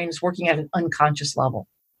of our brain is working at an unconscious level.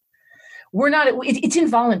 It's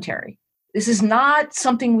involuntary. This is not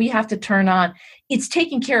something we have to turn on. It's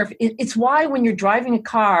taken care of. It's why when you're driving a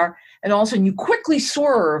car and all of a sudden you quickly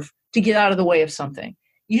swerve to get out of the way of something,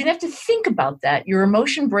 you didn't have to think about that. Your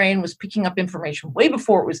emotion brain was picking up information way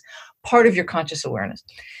before it was part of your conscious awareness.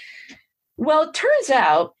 Well, it turns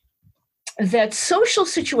out that social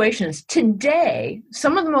situations today,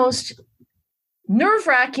 some of the most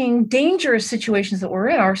nerve-wracking, dangerous situations that we're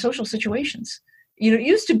in are social situations. It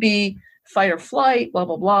used to be fight or flight, blah,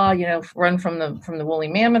 blah, blah, run from the woolly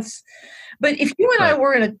mammoths. But if you and I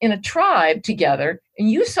were in a tribe together and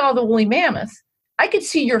you saw the woolly mammoth, I could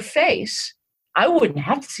see your face. I wouldn't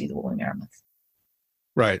have to see the woolly mammoth.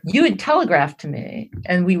 Right. You would telegraph to me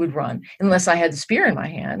and we would run unless I had the spear in my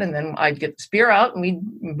hand, and then I'd get the spear out and we'd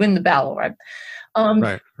win the battle. Right.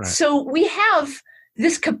 Right. So we have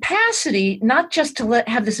this capacity not just to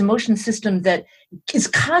have this emotion system that is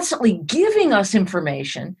constantly giving us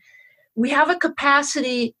information. We have a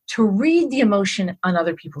capacity to read the emotion on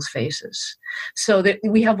other people's faces. So that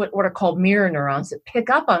we have what are called mirror neurons that pick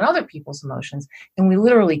up on other people's emotions, and we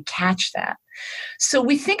literally catch that. So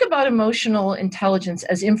we think about emotional intelligence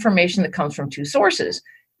as information that comes from two sources: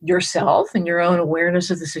 yourself and your own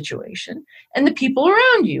awareness of the situation, and the people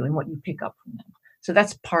around you and what you pick up from them. So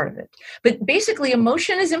that's part of it. But basically,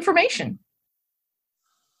 emotion is information,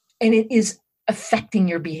 and it is affecting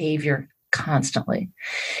your behavior constantly.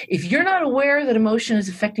 If you're not aware that emotion is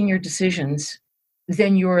affecting your decisions,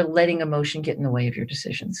 then you're letting emotion get in the way of your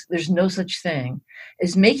decisions. There's no such thing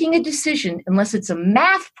as making a decision unless it's a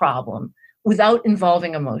math problem without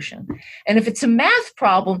involving emotion. And if it's a math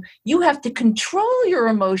problem, you have to control your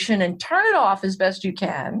emotion and turn it off as best you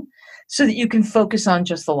can so that you can focus on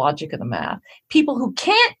just the logic of the math. People who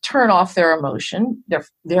can't turn off their emotion,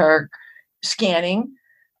 they're scanning,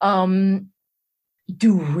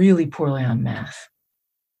 do really poorly on math.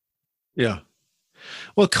 Yeah.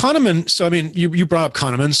 Well, Kahneman, so I mean, you brought up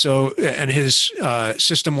Kahneman, so, and his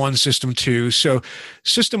system 1, system 2. So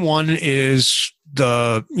system 1 is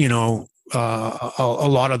the, a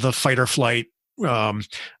lot of the fight or flight,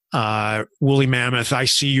 woolly mammoth. I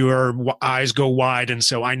see your eyes go wide, and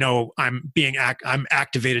so I know I'm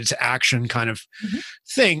activated to action kind of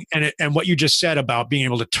thing. And what you just said about being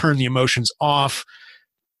able to turn the emotions off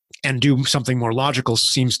and do something more logical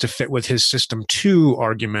seems to fit with his system 2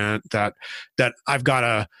 argument that I've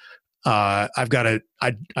got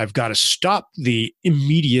to stop the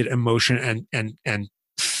immediate emotion and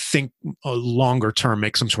think a longer term,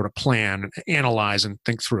 make some sort of plan, analyze and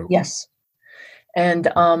think through. Yes. And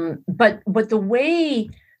but the way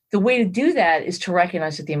to do that is to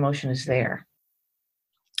recognize that the emotion is there.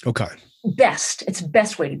 Okay. It's the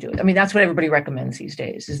best way to do it. I mean, that's what everybody recommends these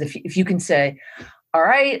days, is if you can say, all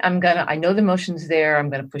right, I know the emotion's there, I'm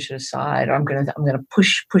going to push it aside, or I'm going to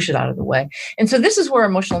push it out of the way. And so this is where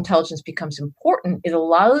emotional intelligence becomes important. It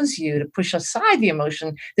allows you to push aside the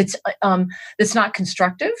emotion that's not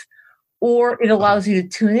constructive, or it allows you to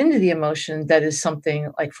tune into the emotion that is something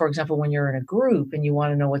like, for example, when you're in a group and you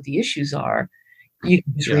want to know what the issues are, you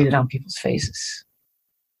can just read it on people's faces.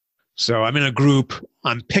 So I'm in a group,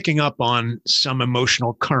 I'm picking up on some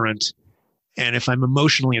emotional current, and if I'm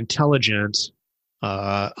emotionally intelligent,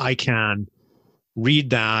 I can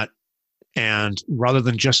read that, and rather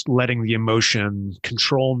than just letting the emotion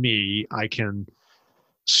control me, I can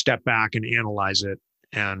step back and analyze it.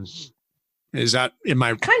 And am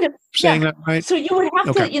I kind of saying that right? So you would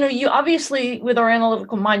have to, you obviously, with our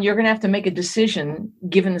analytical mind, you're going to have to make a decision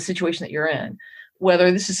given the situation that you're in,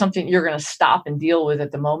 whether this is something you're going to stop and deal with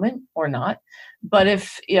at the moment or not. But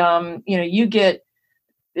if, you get,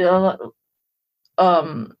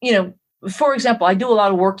 for example, I do a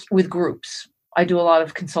lot of work with groups. I do a lot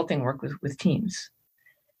of consulting work with teams.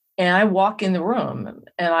 And I walk in the room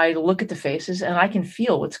and I look at the faces and I can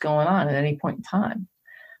feel what's going on at any point in time.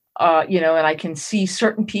 And I can see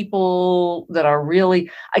certain people that are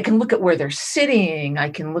really, I can look at where they're sitting.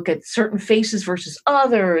 I can look at certain faces versus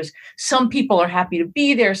others. Some people are happy to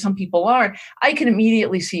be there. Some people aren't. I can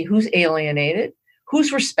immediately see who's alienated,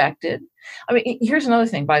 who's respected. I mean, here's another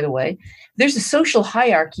thing, by the way. There's a social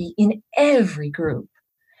hierarchy in every group.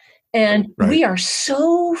 And we are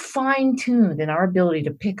so fine-tuned in our ability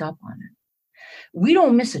to pick up on it. We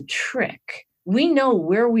don't miss a trick. We know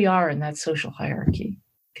where we are in that social hierarchy.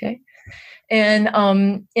 Okay. And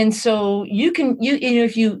so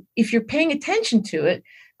if you're paying attention to it,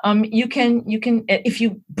 you can, if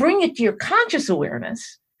you bring it to your conscious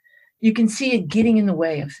awareness, you can see it getting in the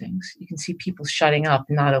way of things. You can see people shutting up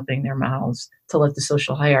and not opening their mouths to let the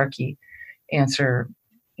social hierarchy answer,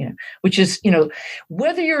 which is,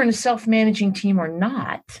 whether you're in a self-managing team or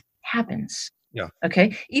not, happens. Yeah.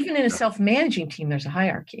 Okay. Even in a self-managing team, there's a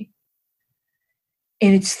hierarchy.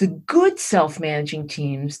 And it's the good self-managing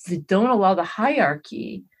teams that don't allow the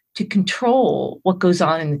hierarchy to control what goes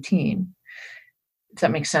on in the team. If that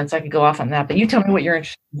makes sense, I could go off on that, but you tell me what you're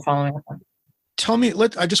interested in following up on. Tell me,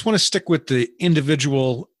 I just want to stick with the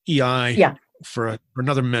individual EI for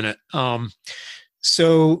another minute.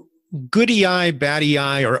 So good EI, bad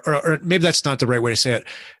EI, or maybe that's not the right way to say it.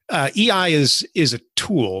 EI is a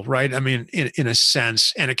tool, right? I mean, in a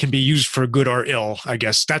sense, and it can be used for good or ill. I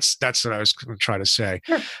guess that's what I was going to try to say.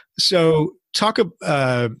 Sure. So talk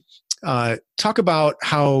about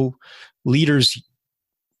how leaders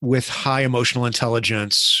with high emotional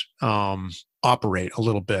intelligence operate a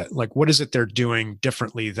little bit. Like, what is it they're doing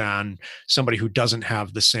differently than somebody who doesn't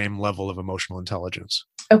have the same level of emotional intelligence?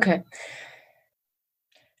 Okay.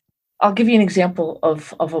 I'll give you an example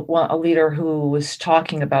of a leader who was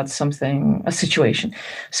talking about a situation.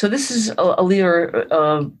 So this is a leader,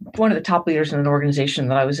 one of the top leaders in an organization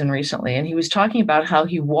that I was in recently, and he was talking about how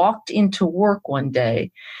he walked into work one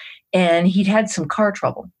day and he'd had some car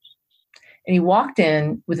trouble. And he walked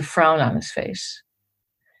in with a frown on his face.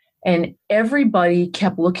 And everybody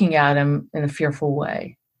kept looking at him in a fearful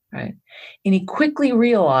way, right? And he quickly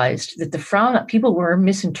realized that people were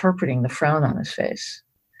misinterpreting the frown on his face.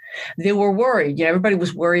 They were worried. Everybody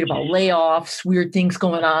was worried about layoffs, weird things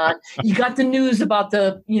going on. You got the news about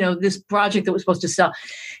this project that was supposed to sell.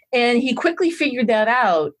 And he quickly figured that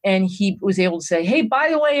out. And he was able to say, hey, by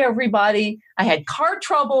the way, everybody, I had car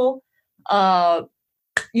trouble.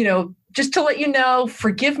 just to let you know,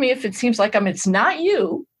 forgive me if it seems like it's not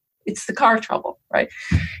you, it's the car trouble, right?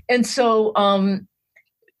 And so,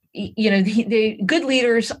 the good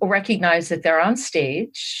leaders recognize that they're on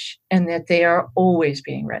stage and that they are always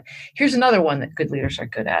being read. Here's another one that good leaders are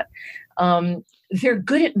good at. They're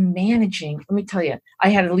good at managing. Let me tell you, I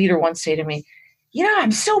had a leader once say to me,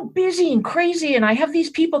 I'm so busy and crazy, and I have these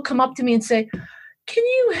people come up to me and say, can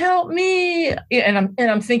you help me? And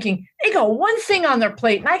I'm thinking, they got one thing on their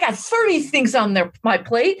plate, and I got 30 things on my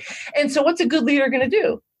plate. And so what's a good leader going to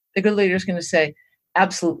do? The good leader is going to say,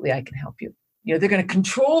 absolutely, I can help you. They're going to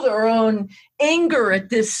control their own anger at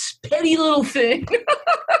this petty little thing.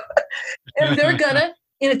 And they're going to,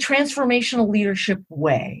 in a transformational leadership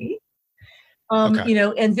way,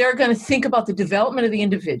 and they're going to think about the development of the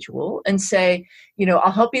individual and say,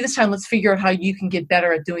 I'll help you this time. Let's figure out how you can get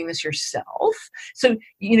better at doing this yourself. So,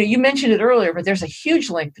 you mentioned it earlier, but there's a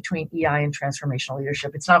huge link between EI and transformational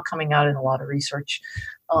leadership. It's now coming out in a lot of research.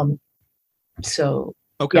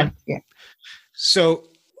 Okay. Yeah. So,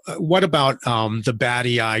 what about the bad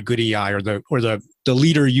EI, good EI, or the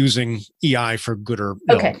leader using EI for good or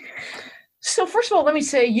ill? Okay. So first of all, let me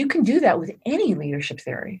say you can do that with any leadership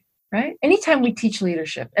theory, right? Anytime we teach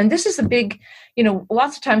leadership, and this is a big,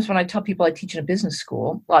 lots of times when I tell people I teach in a business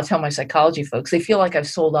school, I tell my psychology folks, they feel like I've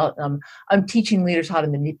sold out. I'm teaching leaders how to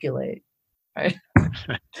manipulate, right?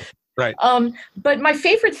 Right. But my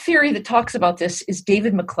favorite theory that talks about this is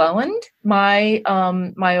David McClelland, my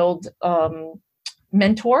old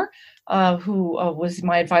mentor, who was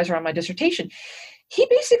my advisor on my dissertation. He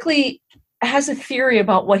basically has a theory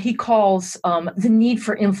about what he calls the need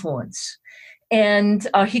for influence. And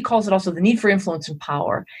he calls it also the need for influence and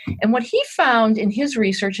power. And what he found in his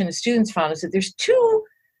research and his students found is that there's two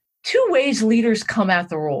ways leaders come at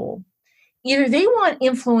the role. Either they want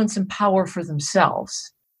influence and power for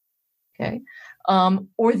themselves, okay,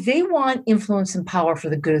 or they want influence and power for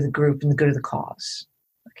the good of the group and the good of the cause.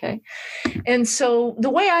 Okay. And so the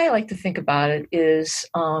way I like to think about it is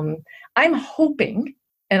I'm hoping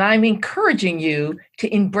and I'm encouraging you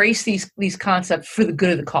to embrace these concepts for the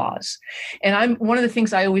good of the cause. And one of the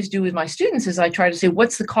things I always do with my students is I try to say,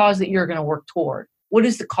 what's the cause that you're going to work toward? What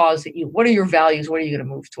is the cause what are your values? What are you going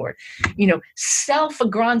to move toward?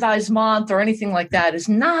 Self-aggrandizement or anything like that is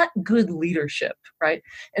not good leadership, right?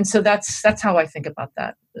 And so that's how I think about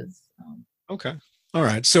that. Okay. All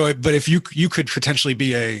right. So, but if you could potentially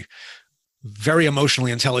be a very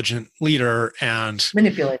emotionally intelligent leader and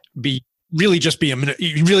manipulate,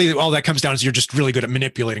 really all that comes down is you're just really good at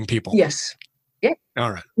manipulating people. Yes. Yeah. All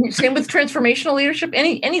right. Same with transformational leadership,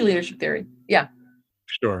 any leadership theory. Yeah.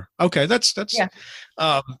 Sure. Okay. That's yeah.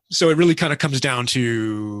 So it really kind of comes down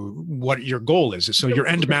to what your goal is. So your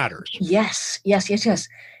end matters. Yes.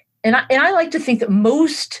 And I like to think that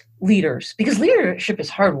most leaders, because leadership is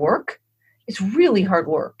hard work, it's really hard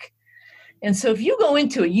work. And so if you go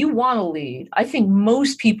into it, you want to lead. I think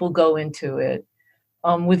most people go into it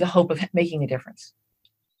with the hope of making a difference.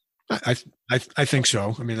 I think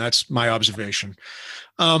so. I mean, that's my observation.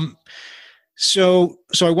 So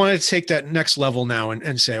I wanted to take that next level now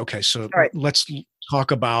and say, okay, so right. Let's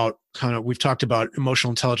talk about we've talked about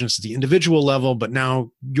emotional intelligence at the individual level, but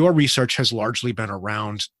now your research has largely been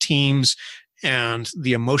around teams and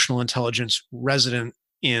the emotional intelligence resident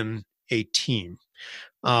in a team.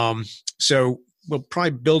 So we'll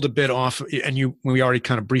probably build a bit off, and we already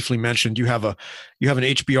kind of briefly mentioned you have an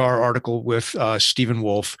HBR article with Stephen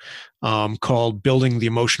Wolf called "Building the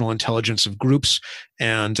Emotional Intelligence of Groups,"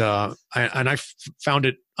 and I found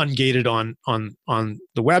it ungated on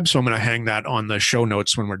the web, so I'm going to hang that on the show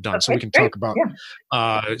notes when we're done, so we can talk about.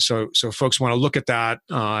 Yeah. So folks want to look at that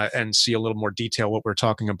and see a little more detail what we're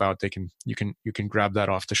talking about. You can grab that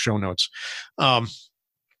off the show notes.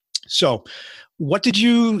 So what did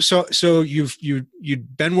you, so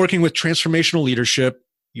you'd been working with transformational leadership.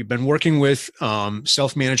 You've been working with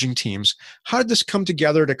self-managing teams. How did this come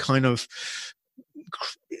together to kind of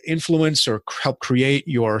influence or help create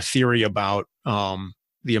your theory about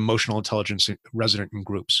the emotional intelligence resident in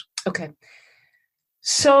groups? Okay.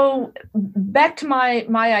 So back to my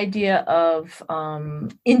idea of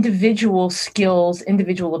individual skills,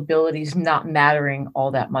 individual abilities not mattering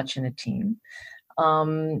all that much in a team.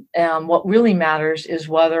 And what really matters is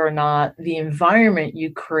whether or not the environment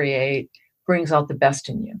you create brings out the best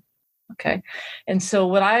in you. Okay. And so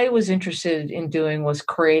what I was interested in doing was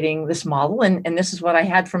creating this model. And this is what I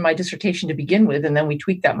had from my dissertation to begin with. And then we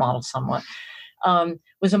tweaked that model somewhat.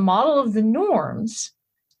 Was a model of the norms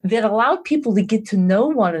that allowed people to get to know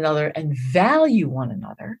one another and value one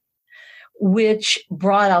another, which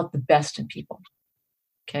brought out the best in people.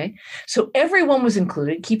 Okay, so everyone was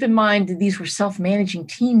included. Keep in mind that these were self-managing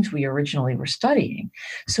teams we originally were studying.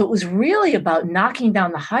 So it was really about knocking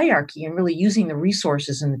down the hierarchy and really using the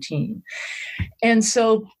resources in the team. And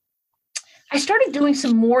so I started doing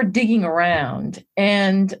some more digging around.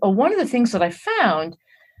 And one of the things that I found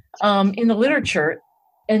in the literature,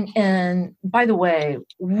 and by the way,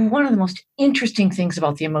 one of the most interesting things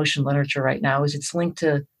about the emotion literature right now is it's linked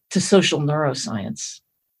to social neuroscience,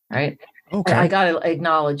 right? Okay. I got to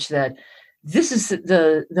acknowledge that this is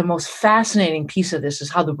the most fascinating piece of this is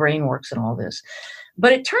how the brain works and all this.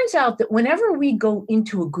 But it turns out that whenever we go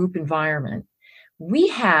into a group environment, we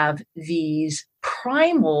have these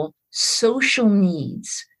primal social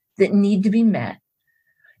needs that need to be met.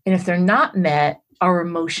 And if they're not met, our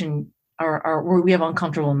emotion, we have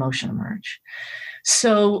uncomfortable emotion emerge.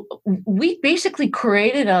 So we basically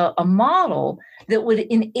created a model that would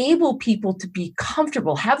enable people to be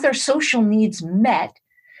comfortable, have their social needs met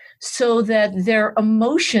so that their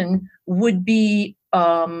emotion would be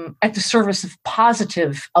at the service of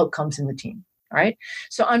positive outcomes in the team, right?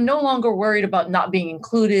 So I'm no longer worried about not being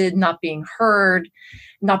included, not being heard,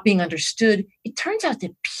 not being understood. It turns out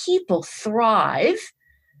that people thrive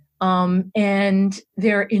and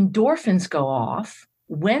their endorphins go off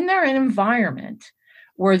when they're in an environment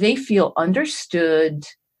where they feel understood,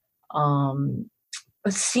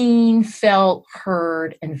 seen, felt,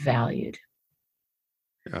 heard, and valued.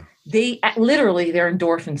 Yeah. Their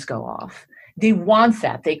endorphins go off. They want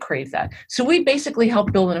that. They crave that. So we basically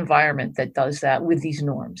help build an environment that does that with these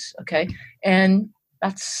norms. Okay. And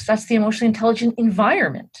that's the emotionally intelligent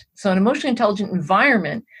environment. So an emotionally intelligent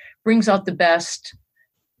environment brings out the best,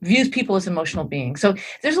 views people as emotional beings. So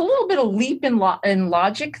there's a little bit of leap in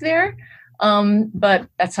logic there, but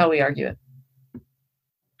that's how we argue it.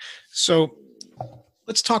 So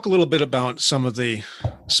let's talk a little bit about some of the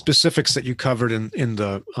specifics that you covered in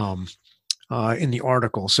the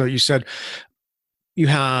article. So you said you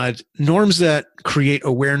had norms that create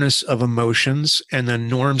awareness of emotions and then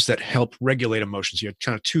norms that help regulate emotions. You had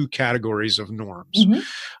kind of two categories of norms. Mm-hmm.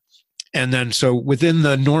 And then, so within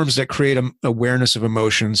the norms that create awareness of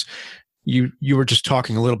emotions, you were just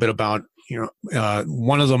talking a little bit about,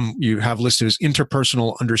 one of them you have listed as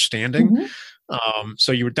interpersonal understanding. Mm-hmm.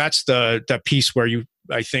 So that's that piece where you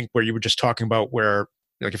were just talking about where,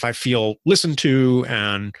 like, if I feel listened to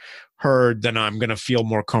and heard, then I'm going to feel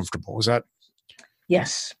more comfortable. Is that?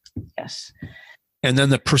 Yes. And then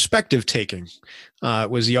the perspective taking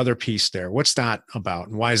was the other piece there. What's that about,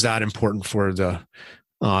 and why is that important for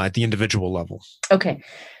at the individual level? Okay,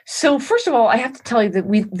 so first of all, I have to tell you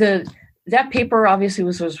that that paper obviously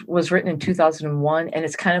was written in 2001, and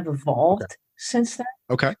it's kind of evolved since then.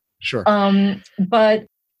 Okay, sure. But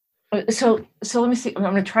so let me see. I'm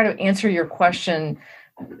going to try to answer your question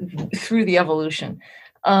through the evolution.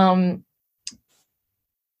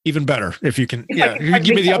 Even better if you can. If you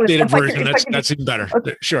give me the updated version, that's even better.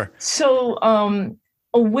 Okay. Sure. So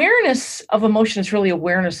awareness of emotion is really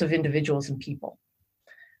awareness of individuals and people.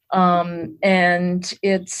 And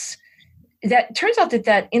turns out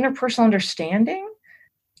that interpersonal understanding,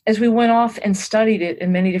 as we went off and studied it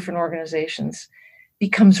in many different organizations,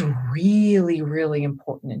 becomes really, really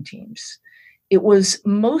important in teams. It was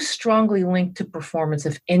most strongly linked to performance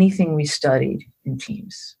of anything we studied in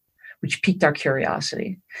teams, which piqued our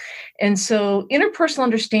curiosity. And so interpersonal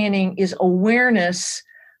understanding is awareness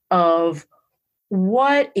of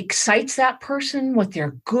what excites that person, what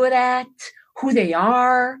they're good at, who they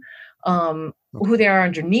are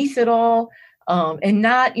underneath it all, and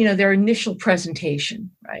not, their initial presentation,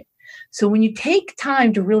 right? So when you take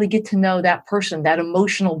time to really get to know that person, that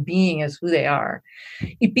emotional being as who they are,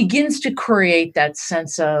 it begins to create that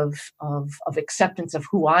sense of acceptance of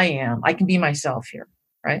who I am. I can be myself here,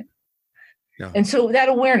 right? Yeah. And so that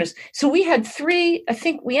awareness. So we had three, I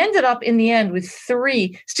think we ended up in the end with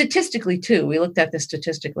three, statistically too. We looked at this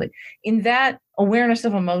statistically. In that awareness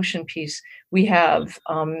of emotion piece, we have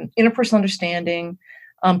interpersonal understanding,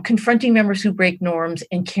 confronting members who break norms,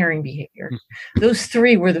 and caring behavior. Those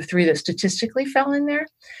three were the three that statistically fell in there.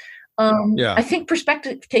 I think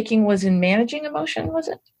perspective taking was in managing emotion, was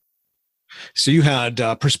it? So you had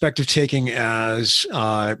perspective taking as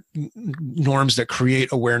norms that create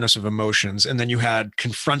awareness of emotions, and then you had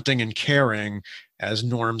confronting and caring as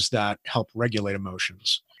norms that help regulate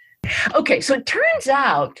emotions. Okay, so it turns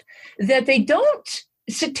out that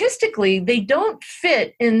statistically, they don't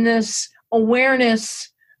fit in this awareness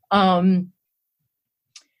and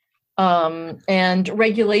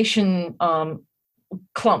regulation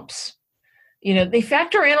clumps. They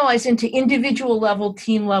factor analyze into individual level,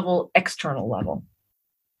 team level, external level.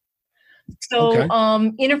 So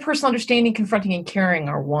interpersonal understanding, confronting, and caring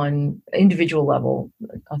are one individual level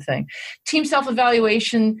thing. Team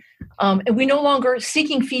self-evaluation, and we no longer,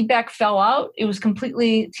 seeking feedback fell out. It was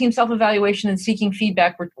completely, team self-evaluation and seeking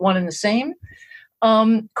feedback were one and the same.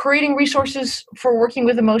 Creating resources for working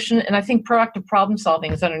with emotion, and I think proactive problem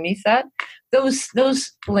solving is underneath that.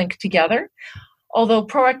 Those link together. Although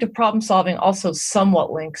proactive problem solving also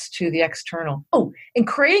somewhat links to the external. Oh, and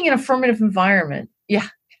creating an affirmative environment. Yeah.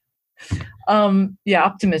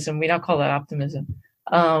 Optimism. We now call that optimism.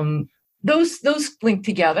 Those link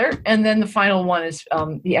together. And then the final one is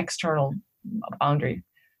the external boundary.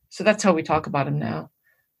 So that's how we talk about them now.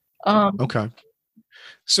 Okay.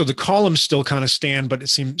 So the columns still kind of stand, but it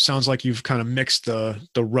sounds like you've kind of mixed the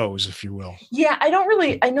rows, if you will. Yeah, I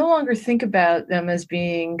no longer think about them as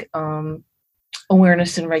being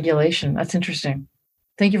awareness and regulation. That's interesting.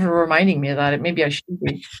 Thank you for reminding me of that. Maybe I should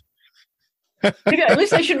be. Maybe at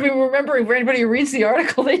least I should be remembering for anybody who reads the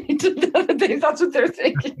article, they need to know that that's what they're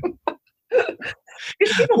thinking.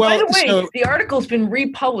 People, by the way, the article's been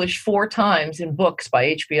republished 4 times in books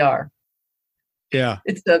by HBR. Yeah,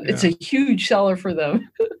 it's a huge seller for them.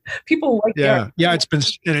 People like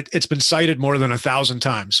it's been cited more than 1,000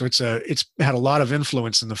 times, so it's had a lot of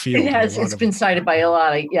influence in the field. It has. It's been cited by a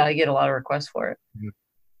lot. I get a lot of requests for it.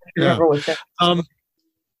 Yeah.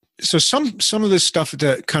 So some of this stuff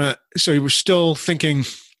that kind of, so you were still thinking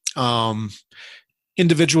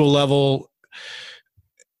individual level.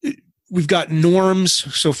 We've got norms.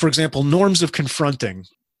 So for example, norms of confronting,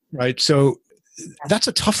 right? So that's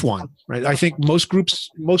a tough one, right? I think most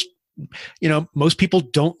people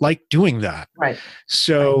don't like doing that. Right.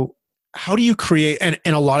 So how do you create, and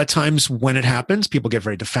a lot of times when it happens, people get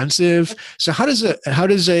very defensive. So how does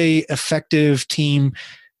a effective team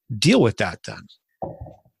deal with that then?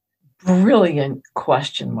 Brilliant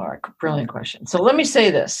question, Mark. Brilliant question. So let me say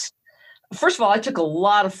this. First of all, I took a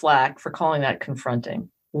lot of flack for calling that confronting.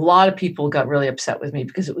 A lot of people got really upset with me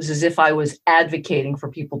because it was as if I was advocating for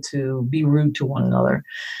people to be rude to one another.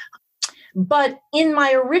 But in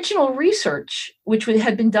my original research, which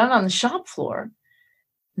had been done on the shop floor,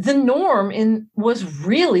 the norm was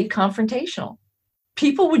really confrontational.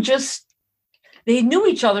 People they knew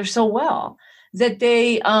each other so well that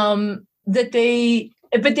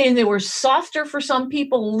but then they were softer for some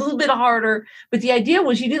people, a little bit harder. But the idea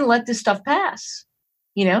was you didn't let this stuff pass.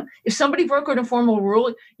 If somebody broke an informal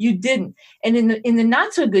rule, you didn't. And in the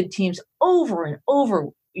not so good teams, over and over,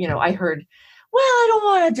 I heard, well, I don't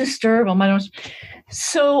want to disturb them.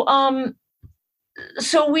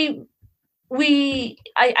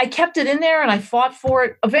 I kept it in there and I fought for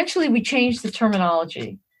it. Eventually we changed the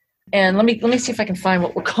terminology. And let me see if I can find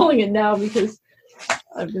what we're calling it now, because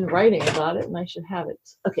I've been writing about it and I should have it.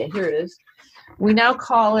 Okay, here it is. We now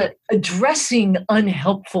call it addressing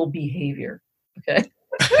unhelpful behavior. Okay.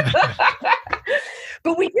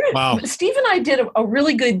 But we did. Wow. Steve and I did a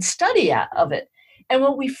really good study of it. And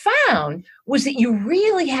what we found was that you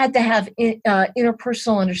really had to have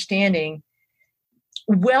interpersonal understanding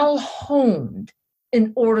well honed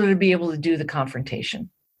in order to be able to do the confrontation.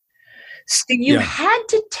 So you had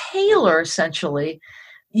to tailor, essentially,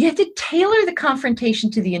 the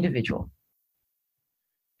confrontation to the individual.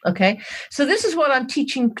 Okay? So this is what I'm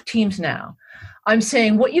teaching teams now. I'm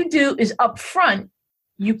saying what you do is up front,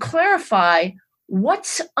 you clarify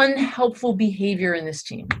what's unhelpful behavior in this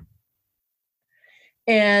team.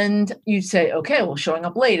 And you'd say, okay, well, showing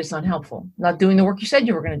up late is unhelpful. Not doing the work you said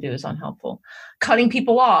you were going to do is unhelpful. Cutting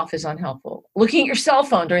people off is unhelpful. Looking at your cell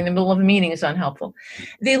phone during the middle of a meeting is unhelpful.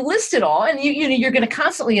 They list it all, and you're going to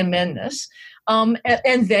constantly amend this. And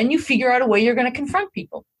then you figure out a way you're going to confront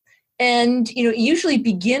people. And, it usually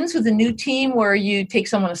begins with a new team where you take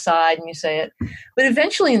someone aside and you say it. But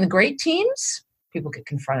eventually in the great teams, people get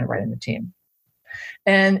confronted right in the team.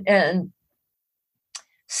 And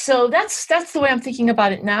so that's the way I'm thinking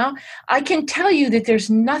about it now. I can tell you that there's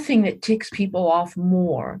nothing that ticks people off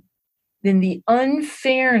more than the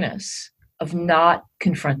unfairness of not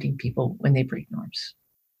confronting people when they break norms.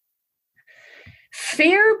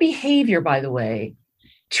 Fair behavior, by the way,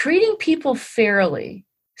 treating people fairly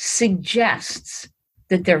suggests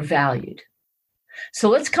that they're valued. So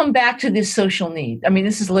let's come back to this social need. I mean,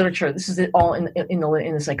 this is literature. This is all in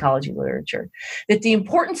the psychology literature. That the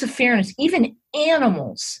importance of fairness, even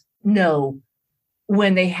animals know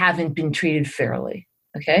when they haven't been treated fairly.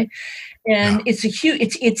 Okay, and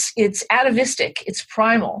it's atavistic. It's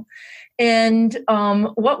primal. And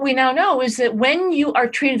what we now know is that when you are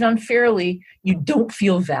treated unfairly, you don't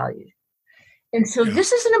feel valued. And so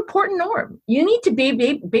this is an important norm. You need to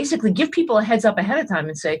basically give people a heads up ahead of time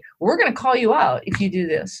and say, we're going to call you out if you do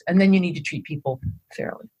this. And then you need to treat people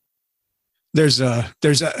fairly.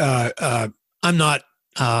 I'm not,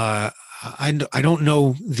 I don't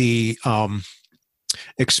know the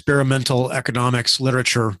experimental economics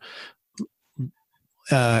literature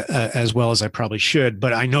as well as I probably should,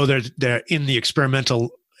 but I know they're in the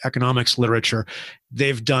experimental economics literature.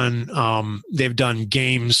 They've done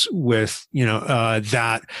games with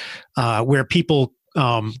that where people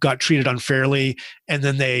got treated unfairly, and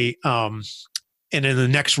then and in the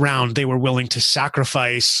next round they were willing to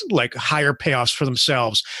sacrifice like higher payoffs for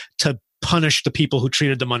themselves to punish the people who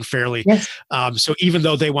treated them unfairly. Yes. So even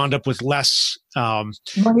though they wound up with less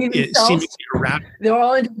money themselves, they're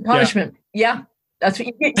all into punishment. Yeah. That's what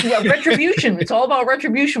you get. Yeah, retribution. It's all about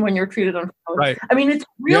retribution when you're treated unfairly. Right. I mean, it's a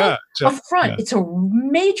real affront. Yeah. It's a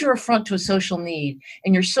major affront to a social need.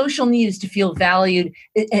 And your social need is to feel valued,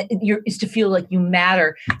 is to feel like you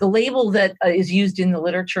matter. The label that is used in the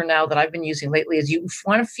literature now that I've been using lately is you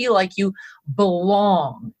want to feel like you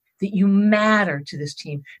belong, that you matter to this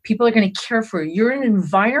team. People are going to care for you. You're in an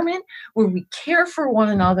environment where we care for one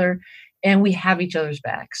another and we have each other's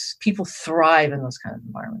backs. People thrive in those kind of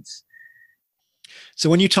environments. So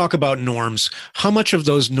when you talk about norms, how much of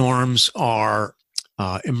those norms are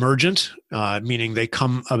emergent, meaning they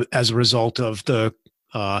come as a result of the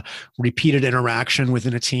repeated interaction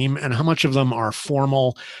within a team, and how much of them are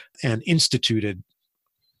formal and instituted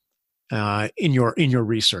in your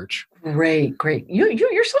research? Great.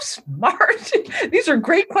 You're so smart. These are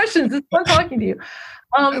great questions. It's fun talking to you.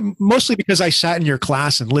 Mostly because I sat in your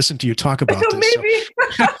class and listened to you talk about this. Maybe.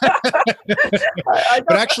 So.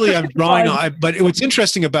 But actually, I'm drawing on. But what's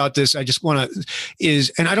interesting about this, I just want to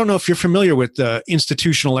is, and I don't know if you're familiar with the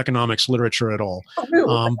institutional economics literature at all. Oh,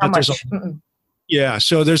 really? But there's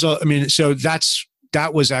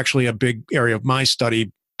that was actually a big area of my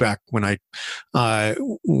study back when I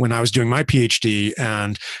was doing my PhD,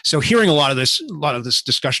 and so hearing a lot of this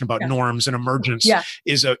discussion about norms and emergence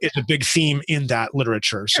is a big theme in that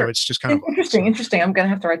literature. Sure. So it's just kind of interesting. I'm going to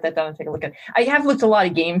have to write that down and take a look at it. I have looked at a lot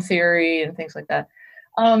of game theory and things like that.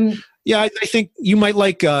 I think you might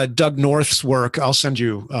like Doug North's work. I'll send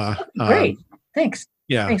you. Great, thanks.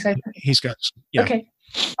 Yeah, thanks. He's got. Yeah. Okay.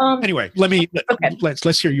 Anyway,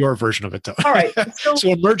 let's hear your version of it, though. All right.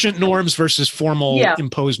 So emergent norms versus formal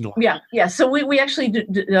imposed norms. Yeah. So we actually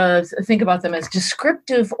think about them as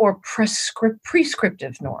descriptive or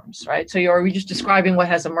prescriptive norms, right? So are we just describing what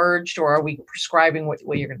has emerged, or are we prescribing what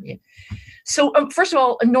you're going to be in? So first of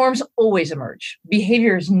all, norms always emerge.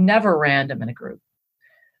 Behavior is never random in a group.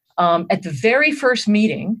 At the very first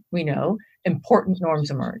meeting, we know important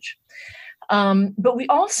norms emerge. But we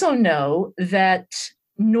also know that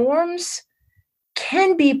norms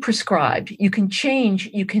can be prescribed. You can change,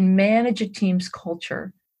 you can manage a team's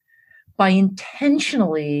culture by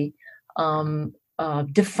intentionally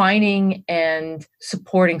defining and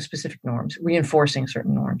supporting specific norms, reinforcing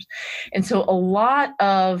certain norms. And so a lot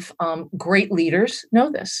of great leaders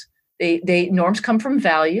know this. Norms come from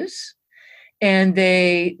values, and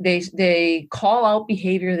they call out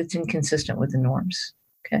behavior that's inconsistent with the norms.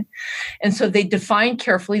 Okay. And so they define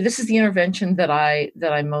carefully. This is the intervention that I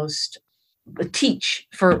most teach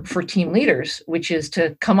for team leaders, which is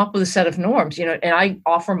to come up with a set of norms, and I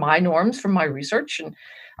offer my norms from my research. And,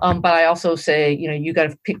 but I also say, you got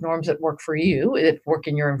to pick norms that work for you, that work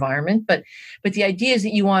in your environment. But the idea is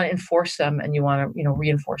that you want to enforce them and you want to,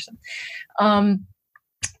 reinforce them.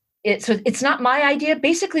 So it's not my idea.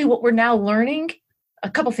 Basically what we're now learning, a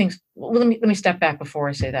couple things. Well, let me step back before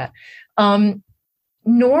I say that.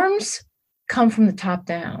 Norms come from the top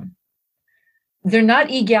down. They're not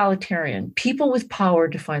egalitarian. People with power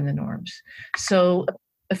define the norms. So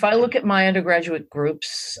if I look at my undergraduate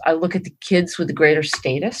groups, I look at the kids with the greater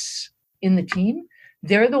status in the team.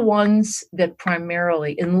 They're the ones that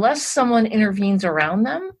primarily, unless someone intervenes around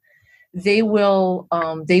them, they will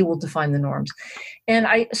define the norms. And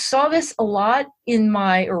I saw this a lot in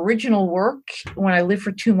my original work when I lived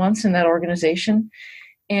for 2 months in that organization.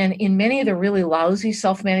 And in many of the really lousy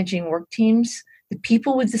self-managing work teams, the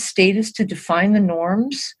people with the status to define the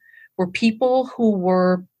norms were people who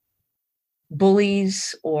were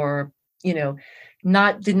bullies or,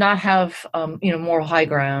 did not have, moral high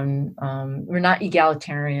ground, were not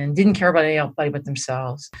egalitarian, didn't care about anybody but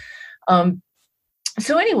themselves.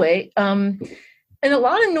 So anyway, and a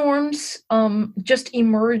lot of norms just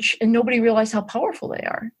emerge and nobody realizes how powerful they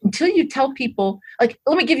are until you tell people, like,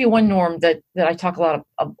 let me give you one norm that I talk a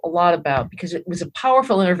lot about because it was a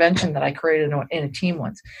powerful intervention that I created in a team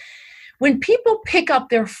once. When people pick up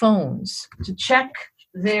their phones to check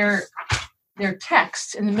their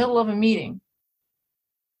texts in the middle of a meeting,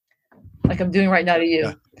 like I'm doing right now to you.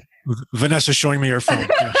 Yeah. Vanessa's showing me her phone.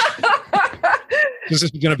 Yeah. This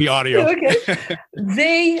is going to be audio. Okay.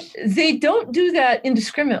 They don't do that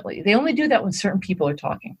indiscriminately. They only do that when certain people are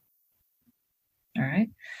talking. All right.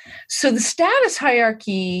 So the status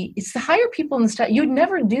hierarchy, it's the higher people in the status. You'd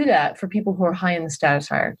never do that for people who are high in the status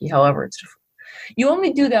hierarchy, however it's different. You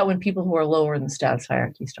only do that when people who are lower in the status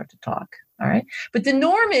hierarchy start to talk. All right. But the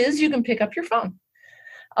norm is you can pick up your phone.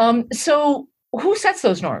 So who sets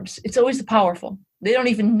those norms? It's always the powerful. They don't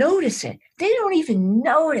even notice it. They don't even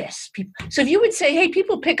notice people. So if you would say, hey,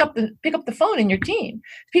 people pick up the phone in your team,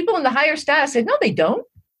 people in the higher status say, no, they don't.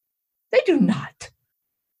 They do not.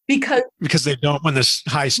 Because they don't when this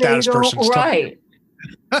high status person's right.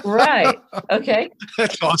 Right. Okay.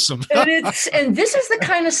 That's awesome. and this is the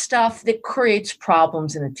kind of stuff that creates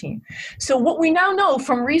problems in a team. So what we now know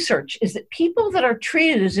from research is that people that are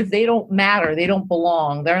treated as if they don't matter, they don't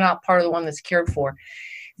belong, they're not part of the one that's cared for,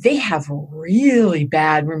 they have really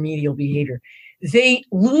bad remedial behavior. They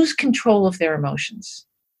lose control of their emotions.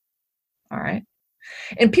 All right.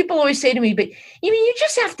 And people always say to me, but you mean you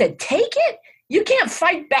just have to take it? You can't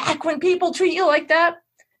fight back when people treat you like that.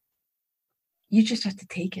 You just have to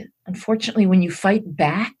take it. Unfortunately, when you fight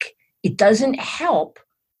back, it doesn't help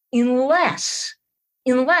unless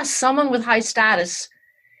someone with high status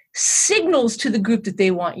signals to the group that they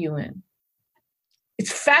want you in.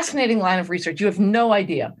 It's a fascinating line of research. You have no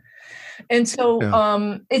idea. And so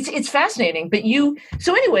it's fascinating. But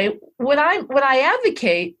so anyway, what I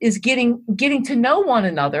advocate is getting to know one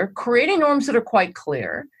another, creating norms that are quite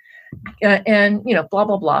clear, and blah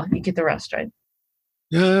blah blah. You get the rest, right?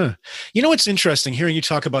 Yeah. It's interesting hearing you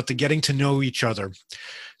talk about the getting to know each other.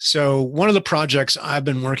 So one of the projects I've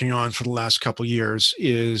been working on for the last couple of years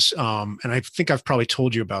is, and I think I've probably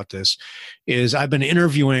told you about this, is I've been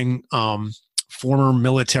interviewing former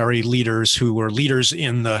military leaders who were leaders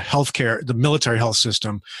in the military health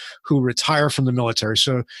system, who retire from the military.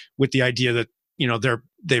 So with the idea that,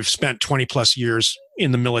 they've spent 20 plus years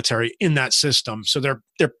in the military in that system. So they're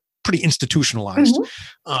pretty institutionalized,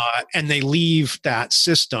 and they leave that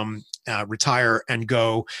system, retire, and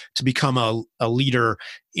go to become a leader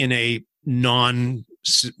in a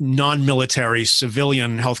non-military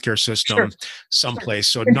civilian healthcare system someplace.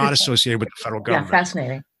 So not associated with the federal government. Yeah,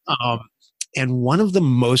 fascinating. And one of the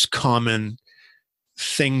most common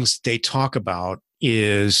things they talk about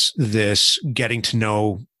is this getting to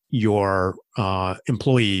know your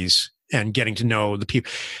employees and getting to know the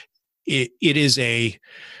people. It is a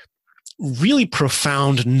really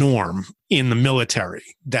profound norm in the military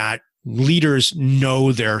that leaders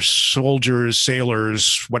know their soldiers,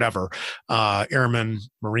 sailors, whatever, airmen,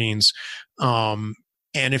 Marines. And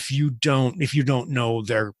if you don't know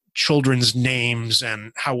their children's names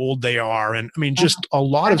and how old they are, and I mean, just a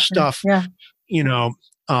lot of stuff, that's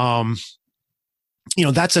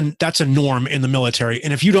a norm in the military.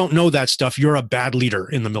 And if you don't know that stuff, you're a bad leader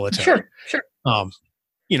in the military. Sure.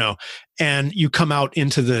 And you come out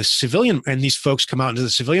into the civilian, and these folks come out into the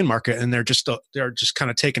civilian market, and they're just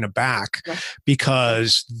kind of taken aback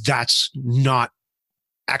because that's not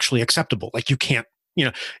actually acceptable. Like you can't,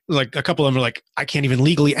 like a couple of them are like, I can't even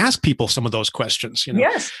legally ask people some of those questions.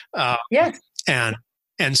 Yes. Yes. And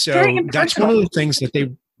so that's one of the things that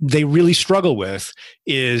they really struggle with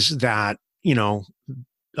is that,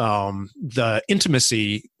 the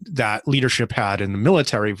intimacy that leadership had in the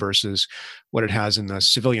military versus what it has in the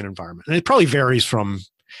civilian environment. And it probably varies from,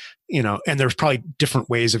 and there's probably different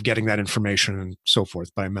ways of getting that information and so forth,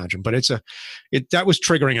 I imagine. But that was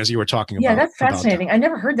triggering as you were talking about. Yeah, that's fascinating. I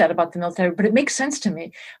never heard that about the military, but it makes sense to me.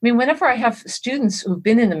 I mean, whenever I have students who've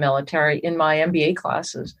been in the military in my MBA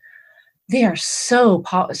classes, they are so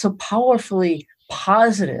powerfully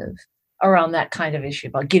positive around that kind of issue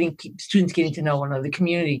about students getting to know one another, the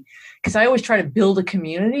community. Because I always try to build a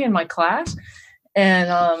community in my class.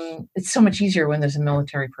 And it's so much easier when there's a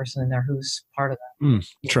military person in there who's part of that.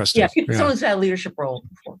 Interesting. Yeah, someone's had a leadership role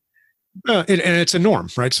before. And it's a norm,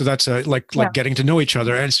 right? So that's like getting to know each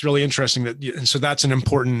other. And it's really interesting and so that's an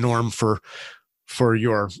important norm for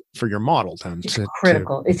your model then. It's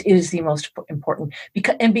critical. It is the most important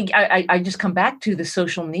because I just come back to the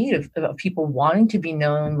social need of people wanting to be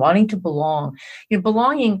known, wanting to belong.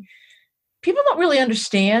 Belonging. People don't really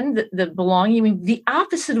understand the belonging. I mean, the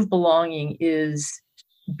opposite of belonging is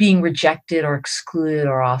being rejected or excluded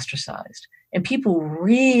or ostracized. And people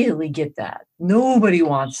really get that. Nobody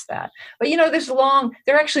wants that. But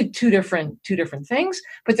they're actually two different things,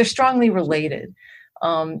 but they're strongly related.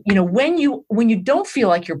 When you don't feel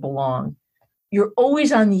like you belong, you're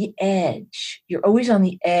always on the edge. You're always on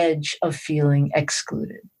the edge of feeling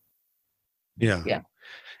excluded. Yeah. Yeah.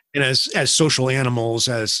 And as social animals,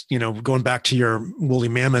 as going back to your woolly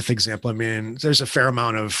mammoth example, I mean, there's a fair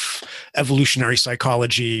amount of evolutionary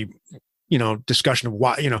psychology, discussion of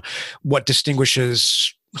what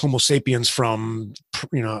distinguishes Homo sapiens from,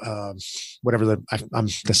 whatever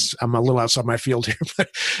I'm a little outside my field here, but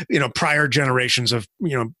prior generations of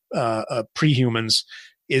prehumans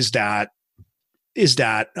is that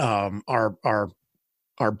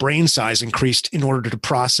our brain size increased in order to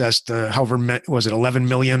process the 11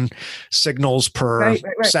 million signals per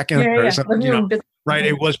second, or something, right?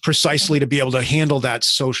 It was precisely to be able to handle that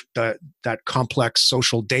that complex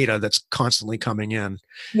social data that's constantly coming in.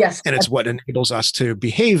 Yes, and it's what enables us to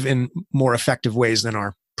behave in more effective ways than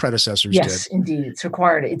our predecessors did. Yes, indeed, it's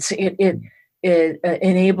required. It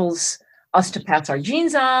enables us to pass our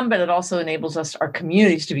genes on, but it also enables our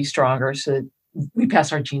communities to be stronger, so that we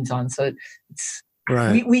pass our genes on. So it's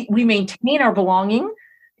right. We maintain our belonging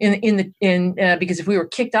because if we were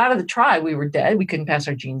kicked out of the tribe, we were dead. We couldn't pass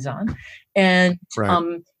our genes on, and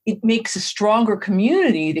it makes a stronger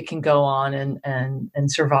community that can go on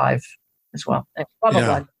and survive as well. Blah, blah,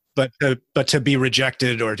 blah. But to be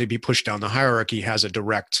rejected or to be pushed down the hierarchy has a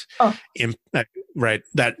direct impact, right?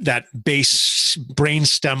 That base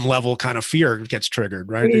brainstem level kind of fear gets triggered,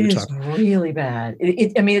 right? It is really bad.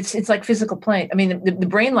 It's like physical pain. I mean, the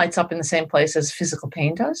brain lights up in the same place as physical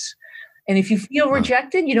pain does. And if you feel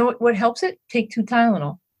rejected, you know what helps it? Take 2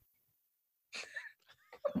 Tylenol.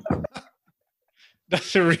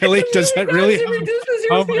 Does it really? Does that really? It reduces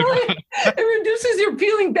your feeling. It reduces your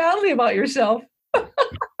feeling badly about yourself. Oh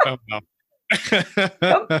no.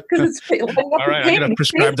 Because it's all right. I'm gonna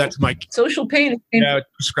prescribe that to my social pain. Yeah,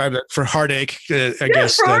 prescribe that for heartache. I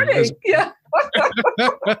guess for heartache. Yeah.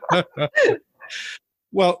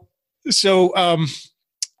 Well, so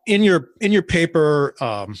in your paper,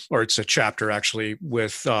 or it's a chapter actually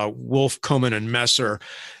with Wolf, Komen, and Messer,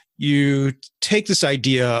 you take this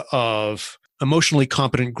idea of emotionally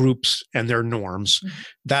competent groups and their norms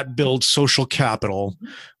that build social capital,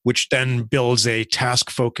 which then builds a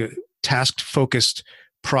task-focused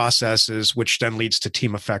processes, which then leads to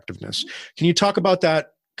team effectiveness. Can you talk about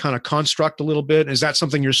that kind of construct a little bit? Is that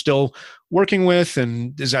something you're still working with,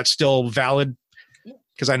 and is that still valid?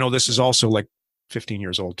 Because I know this is also like 15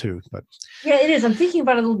 years old too. But yeah, it is. I'm thinking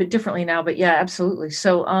about it a little bit differently now, but yeah, absolutely.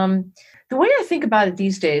 So the way I think about it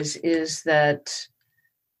these days is that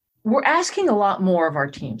we're asking a lot more of our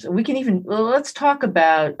teams. We can let's talk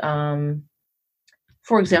about,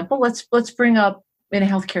 for example, let's bring up in a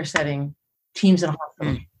healthcare setting, teams in a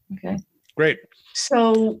hospital. Okay. Great.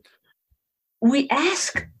 So we're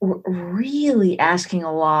really asking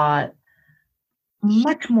a lot,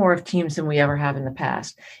 much more of teams than we ever have in the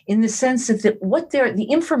past, in the sense that the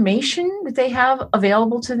information that they have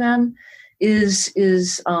available to them is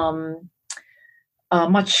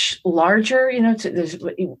much larger. There's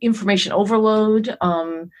information overload,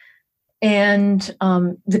 and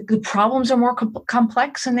the problems are more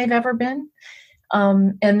complex than they've ever been.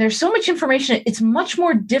 And there's so much information; it's much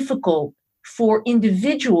more difficult for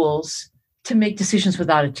individuals to make decisions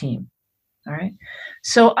without a team. All right.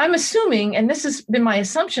 So I'm assuming, and this has been my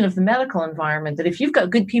assumption of the medical environment, that if you've got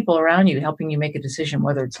good people around you helping you make a decision,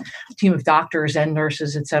 whether it's a team of doctors and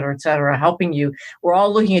nurses, et cetera, helping you, we're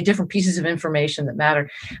all looking at different pieces of information that matter.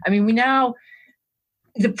 I mean,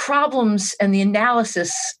 the problems and the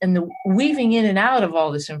analysis and the weaving in and out of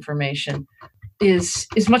all this information is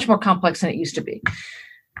much more complex than it used to be.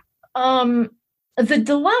 The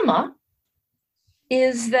dilemma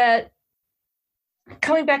is that,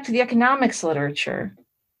 coming back to the economics literature,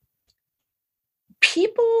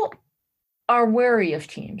 people are wary of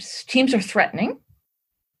teams. Teams are threatening.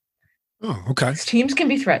 Oh, okay. Teams can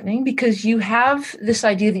be threatening because you have this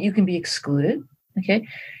idea that you can be excluded. Okay.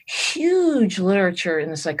 Huge literature in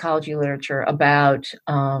the psychology literature about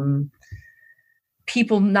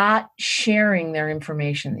people not sharing their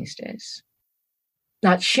information these days,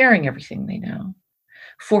 not sharing everything they know,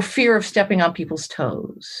 for fear of stepping on people's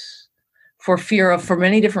toes. For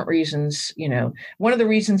many different reasons. One of the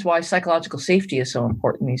reasons why psychological safety is so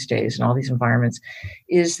important these days in all these environments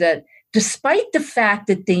is that despite the fact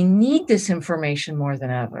that they need this information more than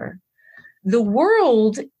ever, the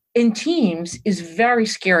world in teams is very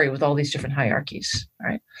scary with all these different hierarchies. All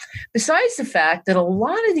right. Besides the fact that a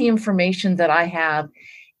lot of the information that I have,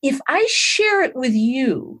 if I share it with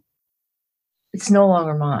you, it's no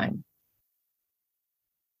longer mine.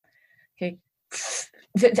 Okay.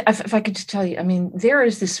 If I could just tell you, I mean, there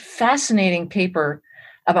is this fascinating paper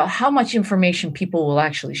about how much information people will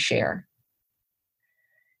actually share.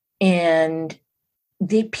 And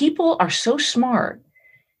people are so smart,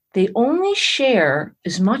 they only share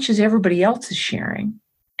as much as everybody else is sharing.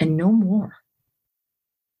 and no more.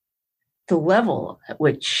 The level at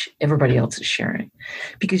which everybody else is sharing,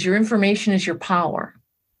 because your information is your power,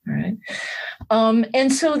 right?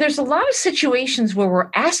 And so there's a lot of situations where we're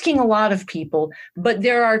asking a lot of people, but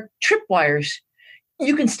there are tripwires.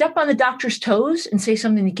 You can step on the doctor's toes and say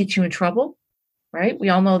something that gets you in trouble, right? We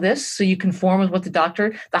all know this. So you conform with what the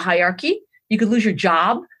hierarchy. You could lose your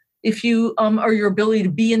job if you, or your ability to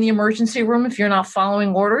be in the emergency room if you're not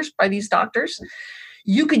following orders by these doctors.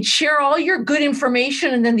 You could share all your good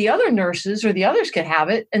information, and then the other nurses or the others could have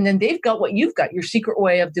it, and then they've got what you've got, your secret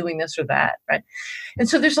way of doing this or that, right? And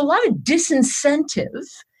so there's a lot of disincentive.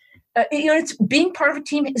 It's being part of a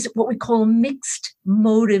team is what we call a mixed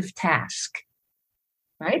motive task,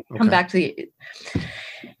 right? Okay. Come back to the...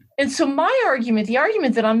 And so my argument, the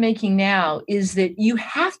argument that I'm making now is that you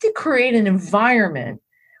have to create an environment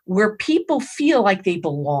where people feel like they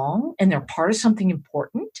belong and they're part of something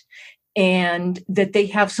important, and that they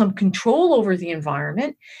have some control over the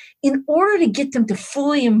environment in order to get them to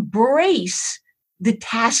fully embrace the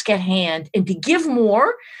task at hand and to give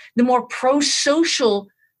more, the more pro-social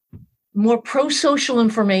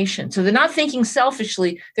information. So they're not thinking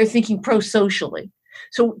selfishly, they're thinking pro-socially.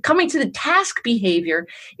 So coming to the task behavior,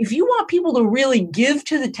 if you want people to really give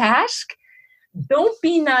to the task, don't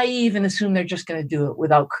be naive and assume they're just going to do it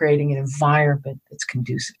without creating an environment that's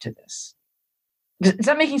conducive to this. Is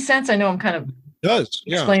that making sense? I know I'm kind of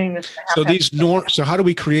explaining this. So these norms. So how do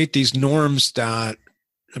we create these norms that,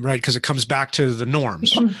 right? Because it comes back to the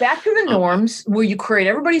norms. It comes back to the norms where you create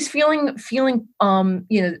everybody's feeling,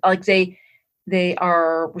 like they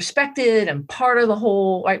are respected and part of the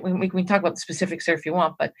whole. Right? We can talk about the specifics there if you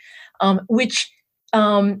want, but which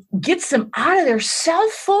gets them out of their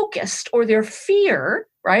self-focused or their fear.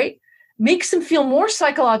 Right? Makes them feel more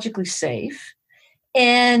psychologically safe.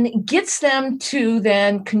 And gets them to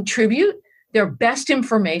then contribute their best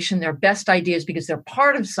information, their best ideas, because they're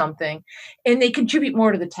part of something, and they contribute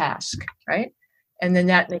more to the task, right? And then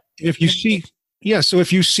that makes... If you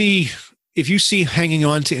see hanging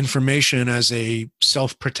on to information as a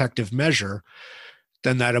self-protective measure,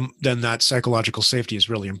 then that psychological safety is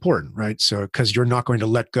really important, right? So because you're not going to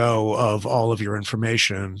let go of all of your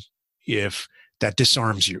information if that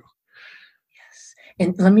disarms you. Yes,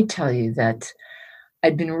 and let me tell you that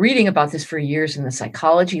I've been reading about this for years in the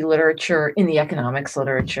psychology literature, in the economics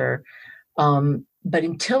literature. But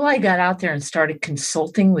until I got out there and started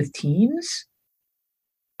consulting with teams,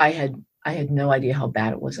 I had no idea how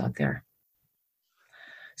bad it was out there.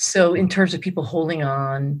 So in terms of people holding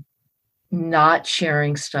on, not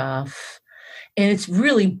sharing stuff, and it's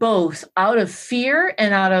really both out of fear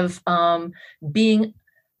and out of being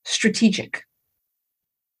strategic.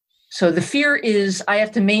 So the fear is I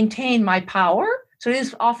have to maintain my power. So it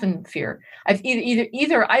is often fear. I've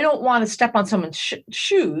either I don't want to step on someone's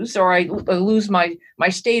shoes, or I lose my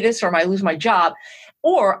status, or I lose my job,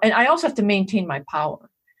 and I also have to maintain my power.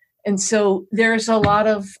 And so there's a lot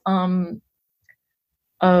of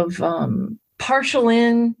partial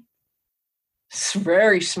in,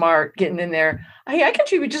 very smart, getting in there. I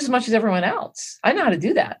contribute just as much as everyone else. I know how to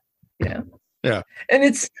do that. Yeah. And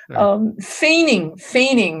it's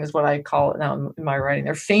feigning is what I call it now in my writing.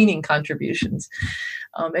 They're feigning contributions.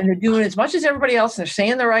 And they're doing as much as everybody else, and they're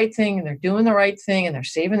saying the right thing, and they're doing the right thing, and they're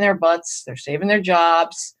saving their butts, they're saving their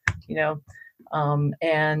jobs,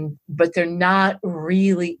 but they're not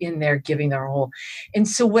really in there giving their whole. And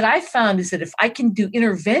so what I found is that if I can do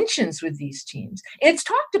interventions with these teams, and it's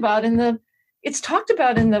talked about in the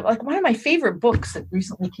like one of my favorite books that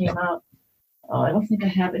recently came out. I don't think I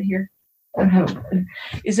have it here.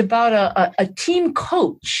 Is about a team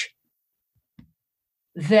coach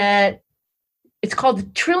that it's called the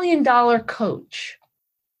 $1 Trillion Coach.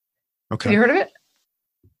 Okay. Have you heard of it?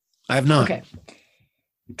 I have not. Okay.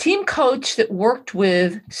 Team coach that worked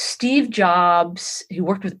with Steve Jobs, he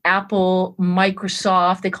worked with Apple,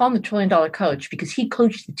 Microsoft. They call him the $1 Trillion Coach because he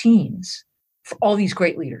coached the teams for all these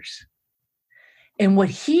great leaders. And what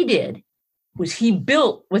he did was he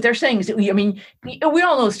built, what they're saying is that we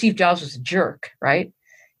all know Steve Jobs was a jerk, right?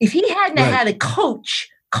 If he hadn't had a coach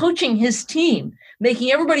coaching his team,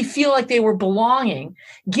 making everybody feel like they were belonging,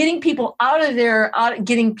 getting people out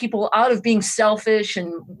of being selfish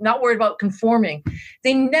and not worried about conforming,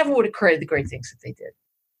 they never would have created the great things that they did.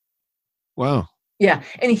 Wow. Yeah.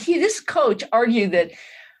 And this coach argued that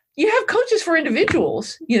you have coaches for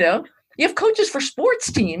individuals, you have coaches for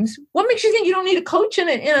sports teams. What makes you think you don't need a coach in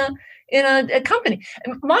a company?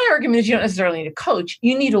 And my argument is you don't necessarily need a coach.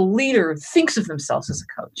 You need a leader who thinks of themselves as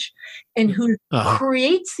a coach and who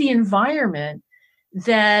creates the environment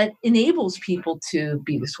that enables people to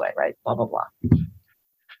be this way, right? Blah, blah, blah.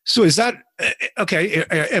 So is that okay?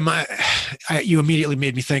 You immediately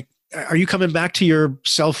made me think, are you coming back to your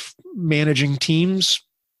self-managing teams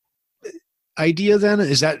idea then?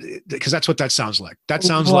 Is that because that's what that sounds like? That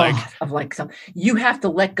sounds you have to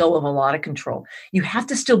let go of a lot of control. You have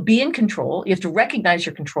to still be in control. You have to recognize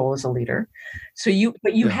your control as a leader.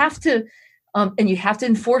 But you have to, and you have to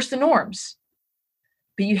enforce the norms.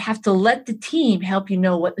 But you have to let the team help you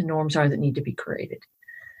know what the norms are that need to be created,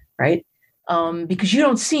 right? Because you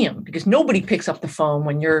don't see them, because nobody picks up the phone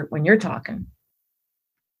when you're talking.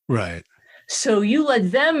 Right. So you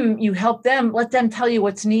help them, let them tell you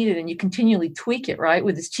what's needed, and you continually tweak it, right?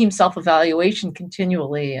 With this team self-evaluation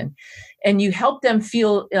continually, and you help them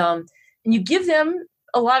feel, and you give them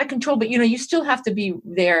a lot of control, but you still have to be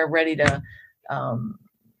there ready to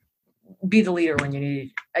be the leader when you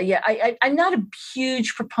need it. I'm not a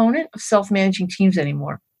huge proponent of self-managing teams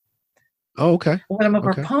anymore. Oh, okay. What I'm a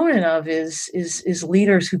proponent of is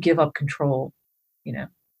leaders who give up control,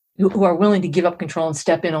 who are willing to give up control and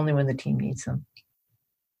step in only when the team needs them.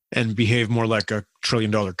 And behave more like a $1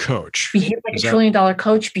 trillion coach. Behave like $1 trillion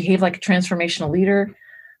coach, behave like a transformational leader,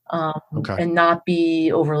 and not be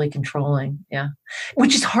overly controlling. Yeah.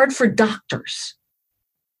 Which is hard for doctors.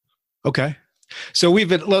 Okay. So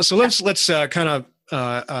let's kind of,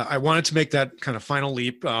 I wanted to make that kind of final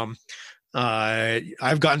leap.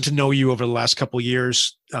 I've gotten to know you over the last couple of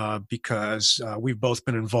years because we've both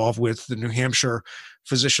been involved with the New Hampshire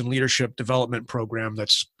Physician Leadership Development Program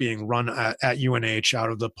that's being run at UNH out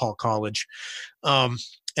of the Paul College. And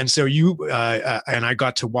so you and I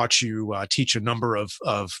got to watch you teach a number of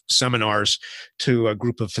seminars to a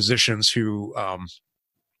group of physicians who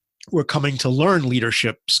were coming to learn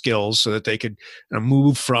leadership skills so that they could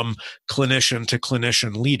move from clinician to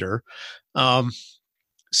clinician leader.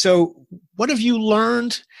 So what have you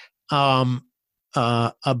learned about,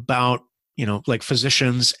 like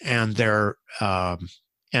physicians and their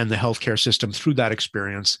and the healthcare system through that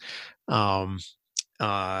experience, and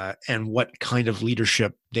what kind of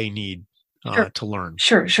leadership they need to learn?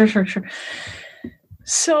 Sure.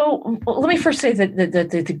 So let me first say that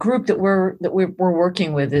the group that we're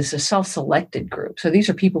working with is a self-selected group. So these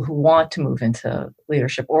are people who want to move into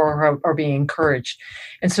leadership or are being encouraged.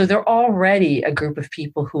 And so they're already a group of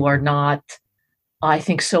people who are not, I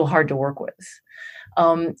think, so hard to work with.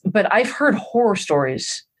 But I've heard horror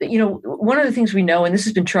stories. One of the things we know, and this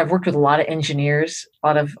has been true, I've worked with a lot of engineers,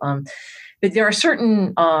 but there are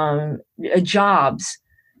certain jobs.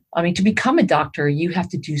 I mean, to become a doctor, you have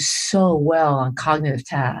to do so well on cognitive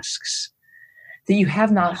tasks that you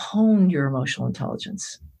have not honed your emotional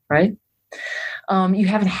intelligence, right? You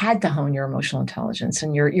haven't had to hone your emotional intelligence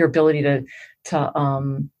and your ability to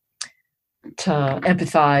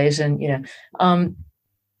empathize, and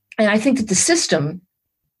I think that the system,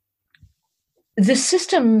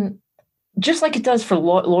 just like it does for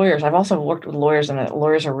lawyers. I've also worked with lawyers, and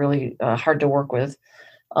lawyers are really hard to work with.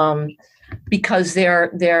 Because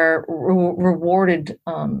they're rewarded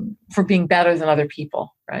for being better than other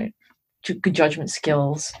people, right? Good judgment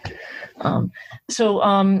skills.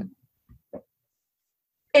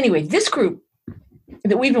 Anyway, this group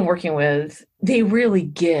that we've been working with, they really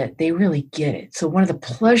get it. So one of the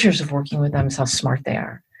pleasures of working with them is how smart they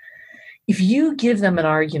are. If you give them an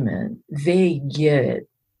argument, they get it.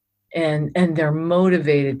 And they're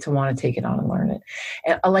motivated to want to take it on and learn it,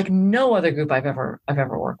 and like no other group I've ever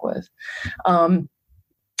worked with.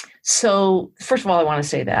 So first of all, I want to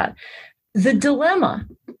say that the dilemma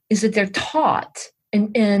is that they're taught,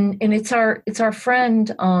 and it's our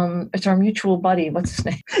friend, it's our mutual buddy. What's his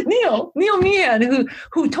name? Neil Meehan,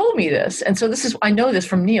 who told me this, and so I know this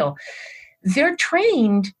from Neil. They're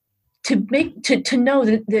trained to know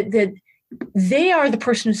that they are the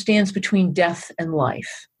person who stands between death and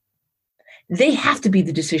life. They have to be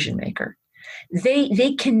the decision maker.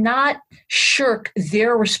 They cannot shirk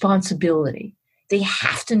their responsibility. They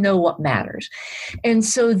have to know what matters. And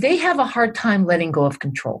so they have a hard time letting go of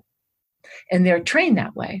control. And they're trained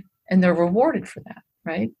that way, and they're rewarded for that,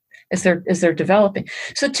 right? As they're developing.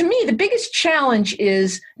 So to me, the biggest challenge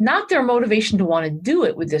is not their motivation to want to do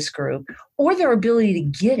it with this group or their ability to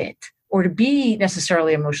get it or to be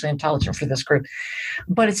necessarily emotionally intelligent for this group,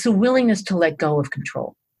 but it's the willingness to let go of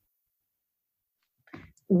control.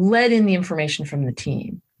 Let in the information from the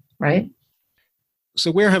team, right?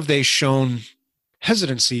 So where have they shown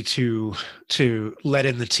hesitancy to let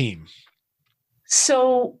in the team?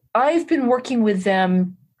 So I've been working with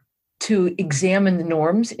them to examine the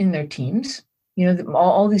norms in their teams.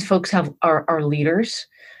 All these folks are leaders,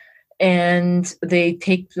 and they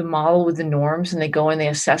take the model with the norms and they go and they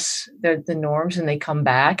assess the norms and they come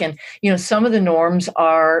back. And, some of the norms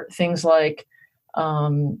are things like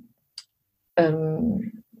a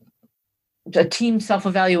team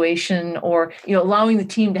self-evaluation, or allowing the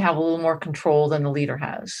team to have a little more control than the leader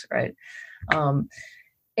has, right?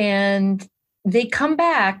 And they come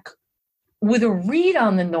back with a read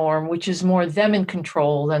on the norm, which is more them in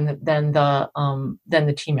control than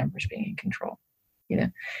the team members being in control.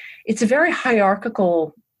 It's a very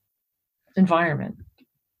hierarchical environment.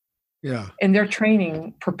 Yeah. And their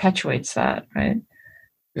training perpetuates that, right?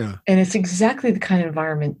 Yeah. And it's exactly the kind of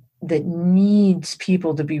environment that needs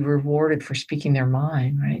people to be rewarded for speaking their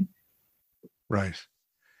mind, right? Right.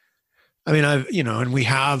 I mean, I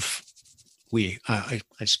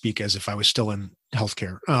speak as if I was still in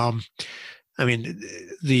healthcare. I mean,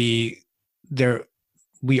 we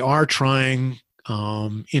are trying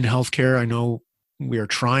in healthcare. I know we are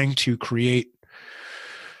trying to create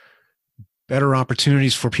better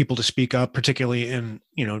opportunities for people to speak up, particularly in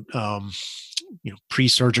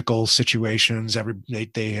pre-surgical situations.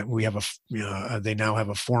 They now have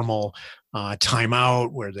a formal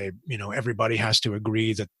timeout where everybody has to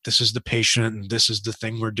agree that this is the patient and this is the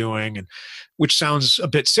thing we're doing, and which sounds a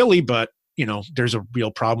bit silly, but there's a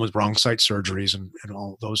real problem with wrong site surgeries and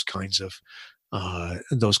all those kinds of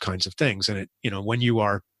things. And when you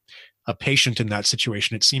are a patient in that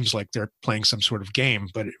situation, it seems like they're playing some sort of game,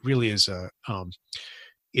 but it really is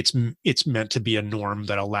it's meant to be a norm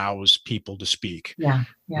that allows people to speak. Yeah.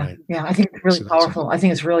 Right? Yeah. I think it's really powerful. I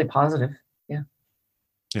think it's really positive. Yeah.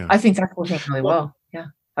 I think that's working really well. Yeah,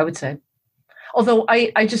 I would say. Although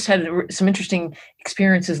I just had some interesting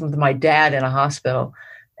experiences with my dad in a hospital,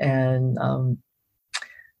 and my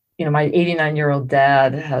 89-year-old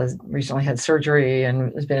dad has recently had surgery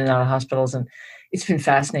and has been in and out of hospitals, and it's been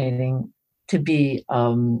fascinating to be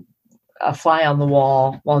a fly on the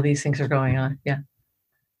wall while these things are going on. Yeah.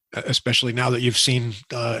 Especially now that you've seen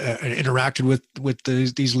and interacted with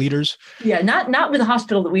these leaders. Yeah, not with the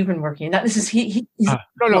hospital that we've been working in. He's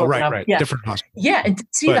right. Yeah. Different hospital. Yeah, and to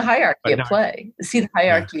see the hierarchy at play, to see the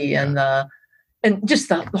hierarchy and just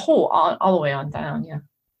the whole all the way on down. Yeah.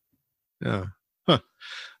 Yeah. Huh.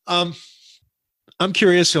 I'm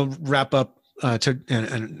curious. To wrap up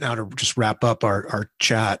and now to just wrap up our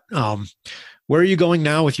chat. Where are you going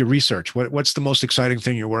now with your research? What's the most exciting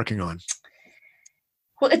thing you're working on?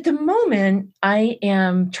 Well, at the moment, I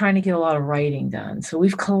am trying to get a lot of writing done. So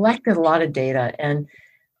we've collected a lot of data, and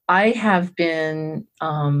I have been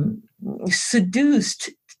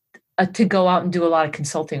seduced to go out and do a lot of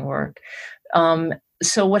consulting work.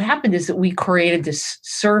 So what happened is that we created this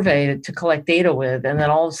survey to collect data with, and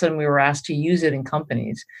then all of a sudden we were asked to use it in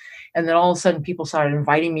companies. And then all of a sudden people started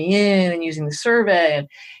inviting me in and using the survey.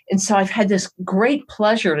 And so I've had this great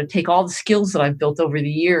pleasure to take all the skills that I've built over the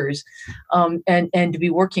years and to be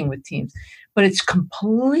working with teams. But it's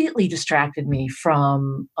completely distracted me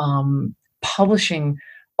from publishing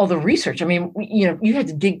all the research. I mean, you had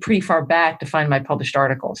to dig pretty far back to find my published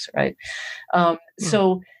articles, right?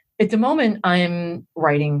 So at the moment, I'm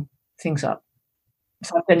writing things up.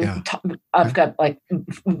 So I've got like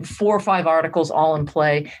 4 or 5 articles all in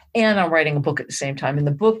play, and I'm writing a book at the same time. And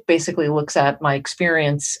the book basically looks at my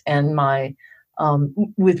experience and my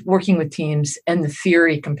with working with teams and the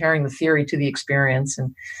theory, comparing the theory to the experience.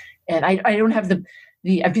 And I don't have the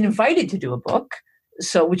I've been invited to do a book,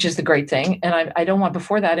 which is the great thing. And I don't want,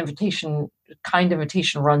 before that invitation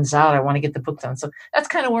runs out, I want to get the book done. So that's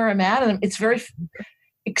kind of where I'm at, and it's very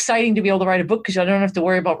exciting to be able to write a book because I don't have to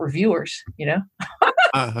worry about reviewers, You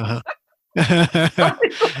get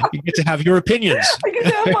to have your opinions. I get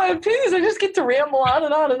to have my opinions. I just get to ramble on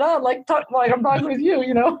and on and on, like I'm talking with you,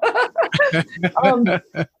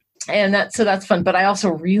 and that's fun. But I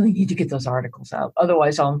also really need to get those articles out.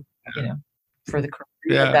 Otherwise, I'll, for the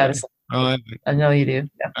career that is. I know you do.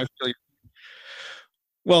 Yeah. I feel you.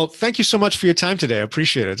 Well, thank you so much for your time today. I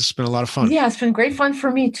appreciate it. It's been a lot of fun. Yeah, it's been great fun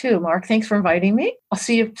for me too, Mark. Thanks for inviting me. I'll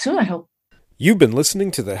see you soon, I hope. You've been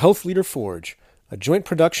listening to the Health Leader Forge, a joint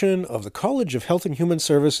production of the College of Health and Human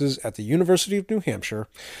Services at the University of New Hampshire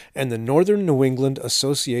and the Northern New England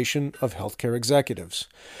Association of Healthcare Executives.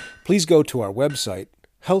 Please go to our website,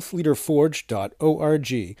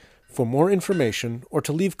 healthleaderforge.org, for more information or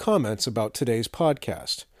to leave comments about today's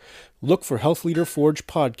podcast. Look for Health Leader Forge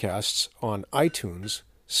podcasts on iTunes,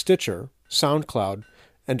 Stitcher, SoundCloud,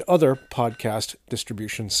 and other podcast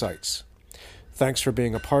distribution sites. Thanks for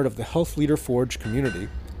being a part of the Health Leader Forge community,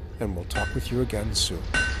 and we'll talk with you again soon.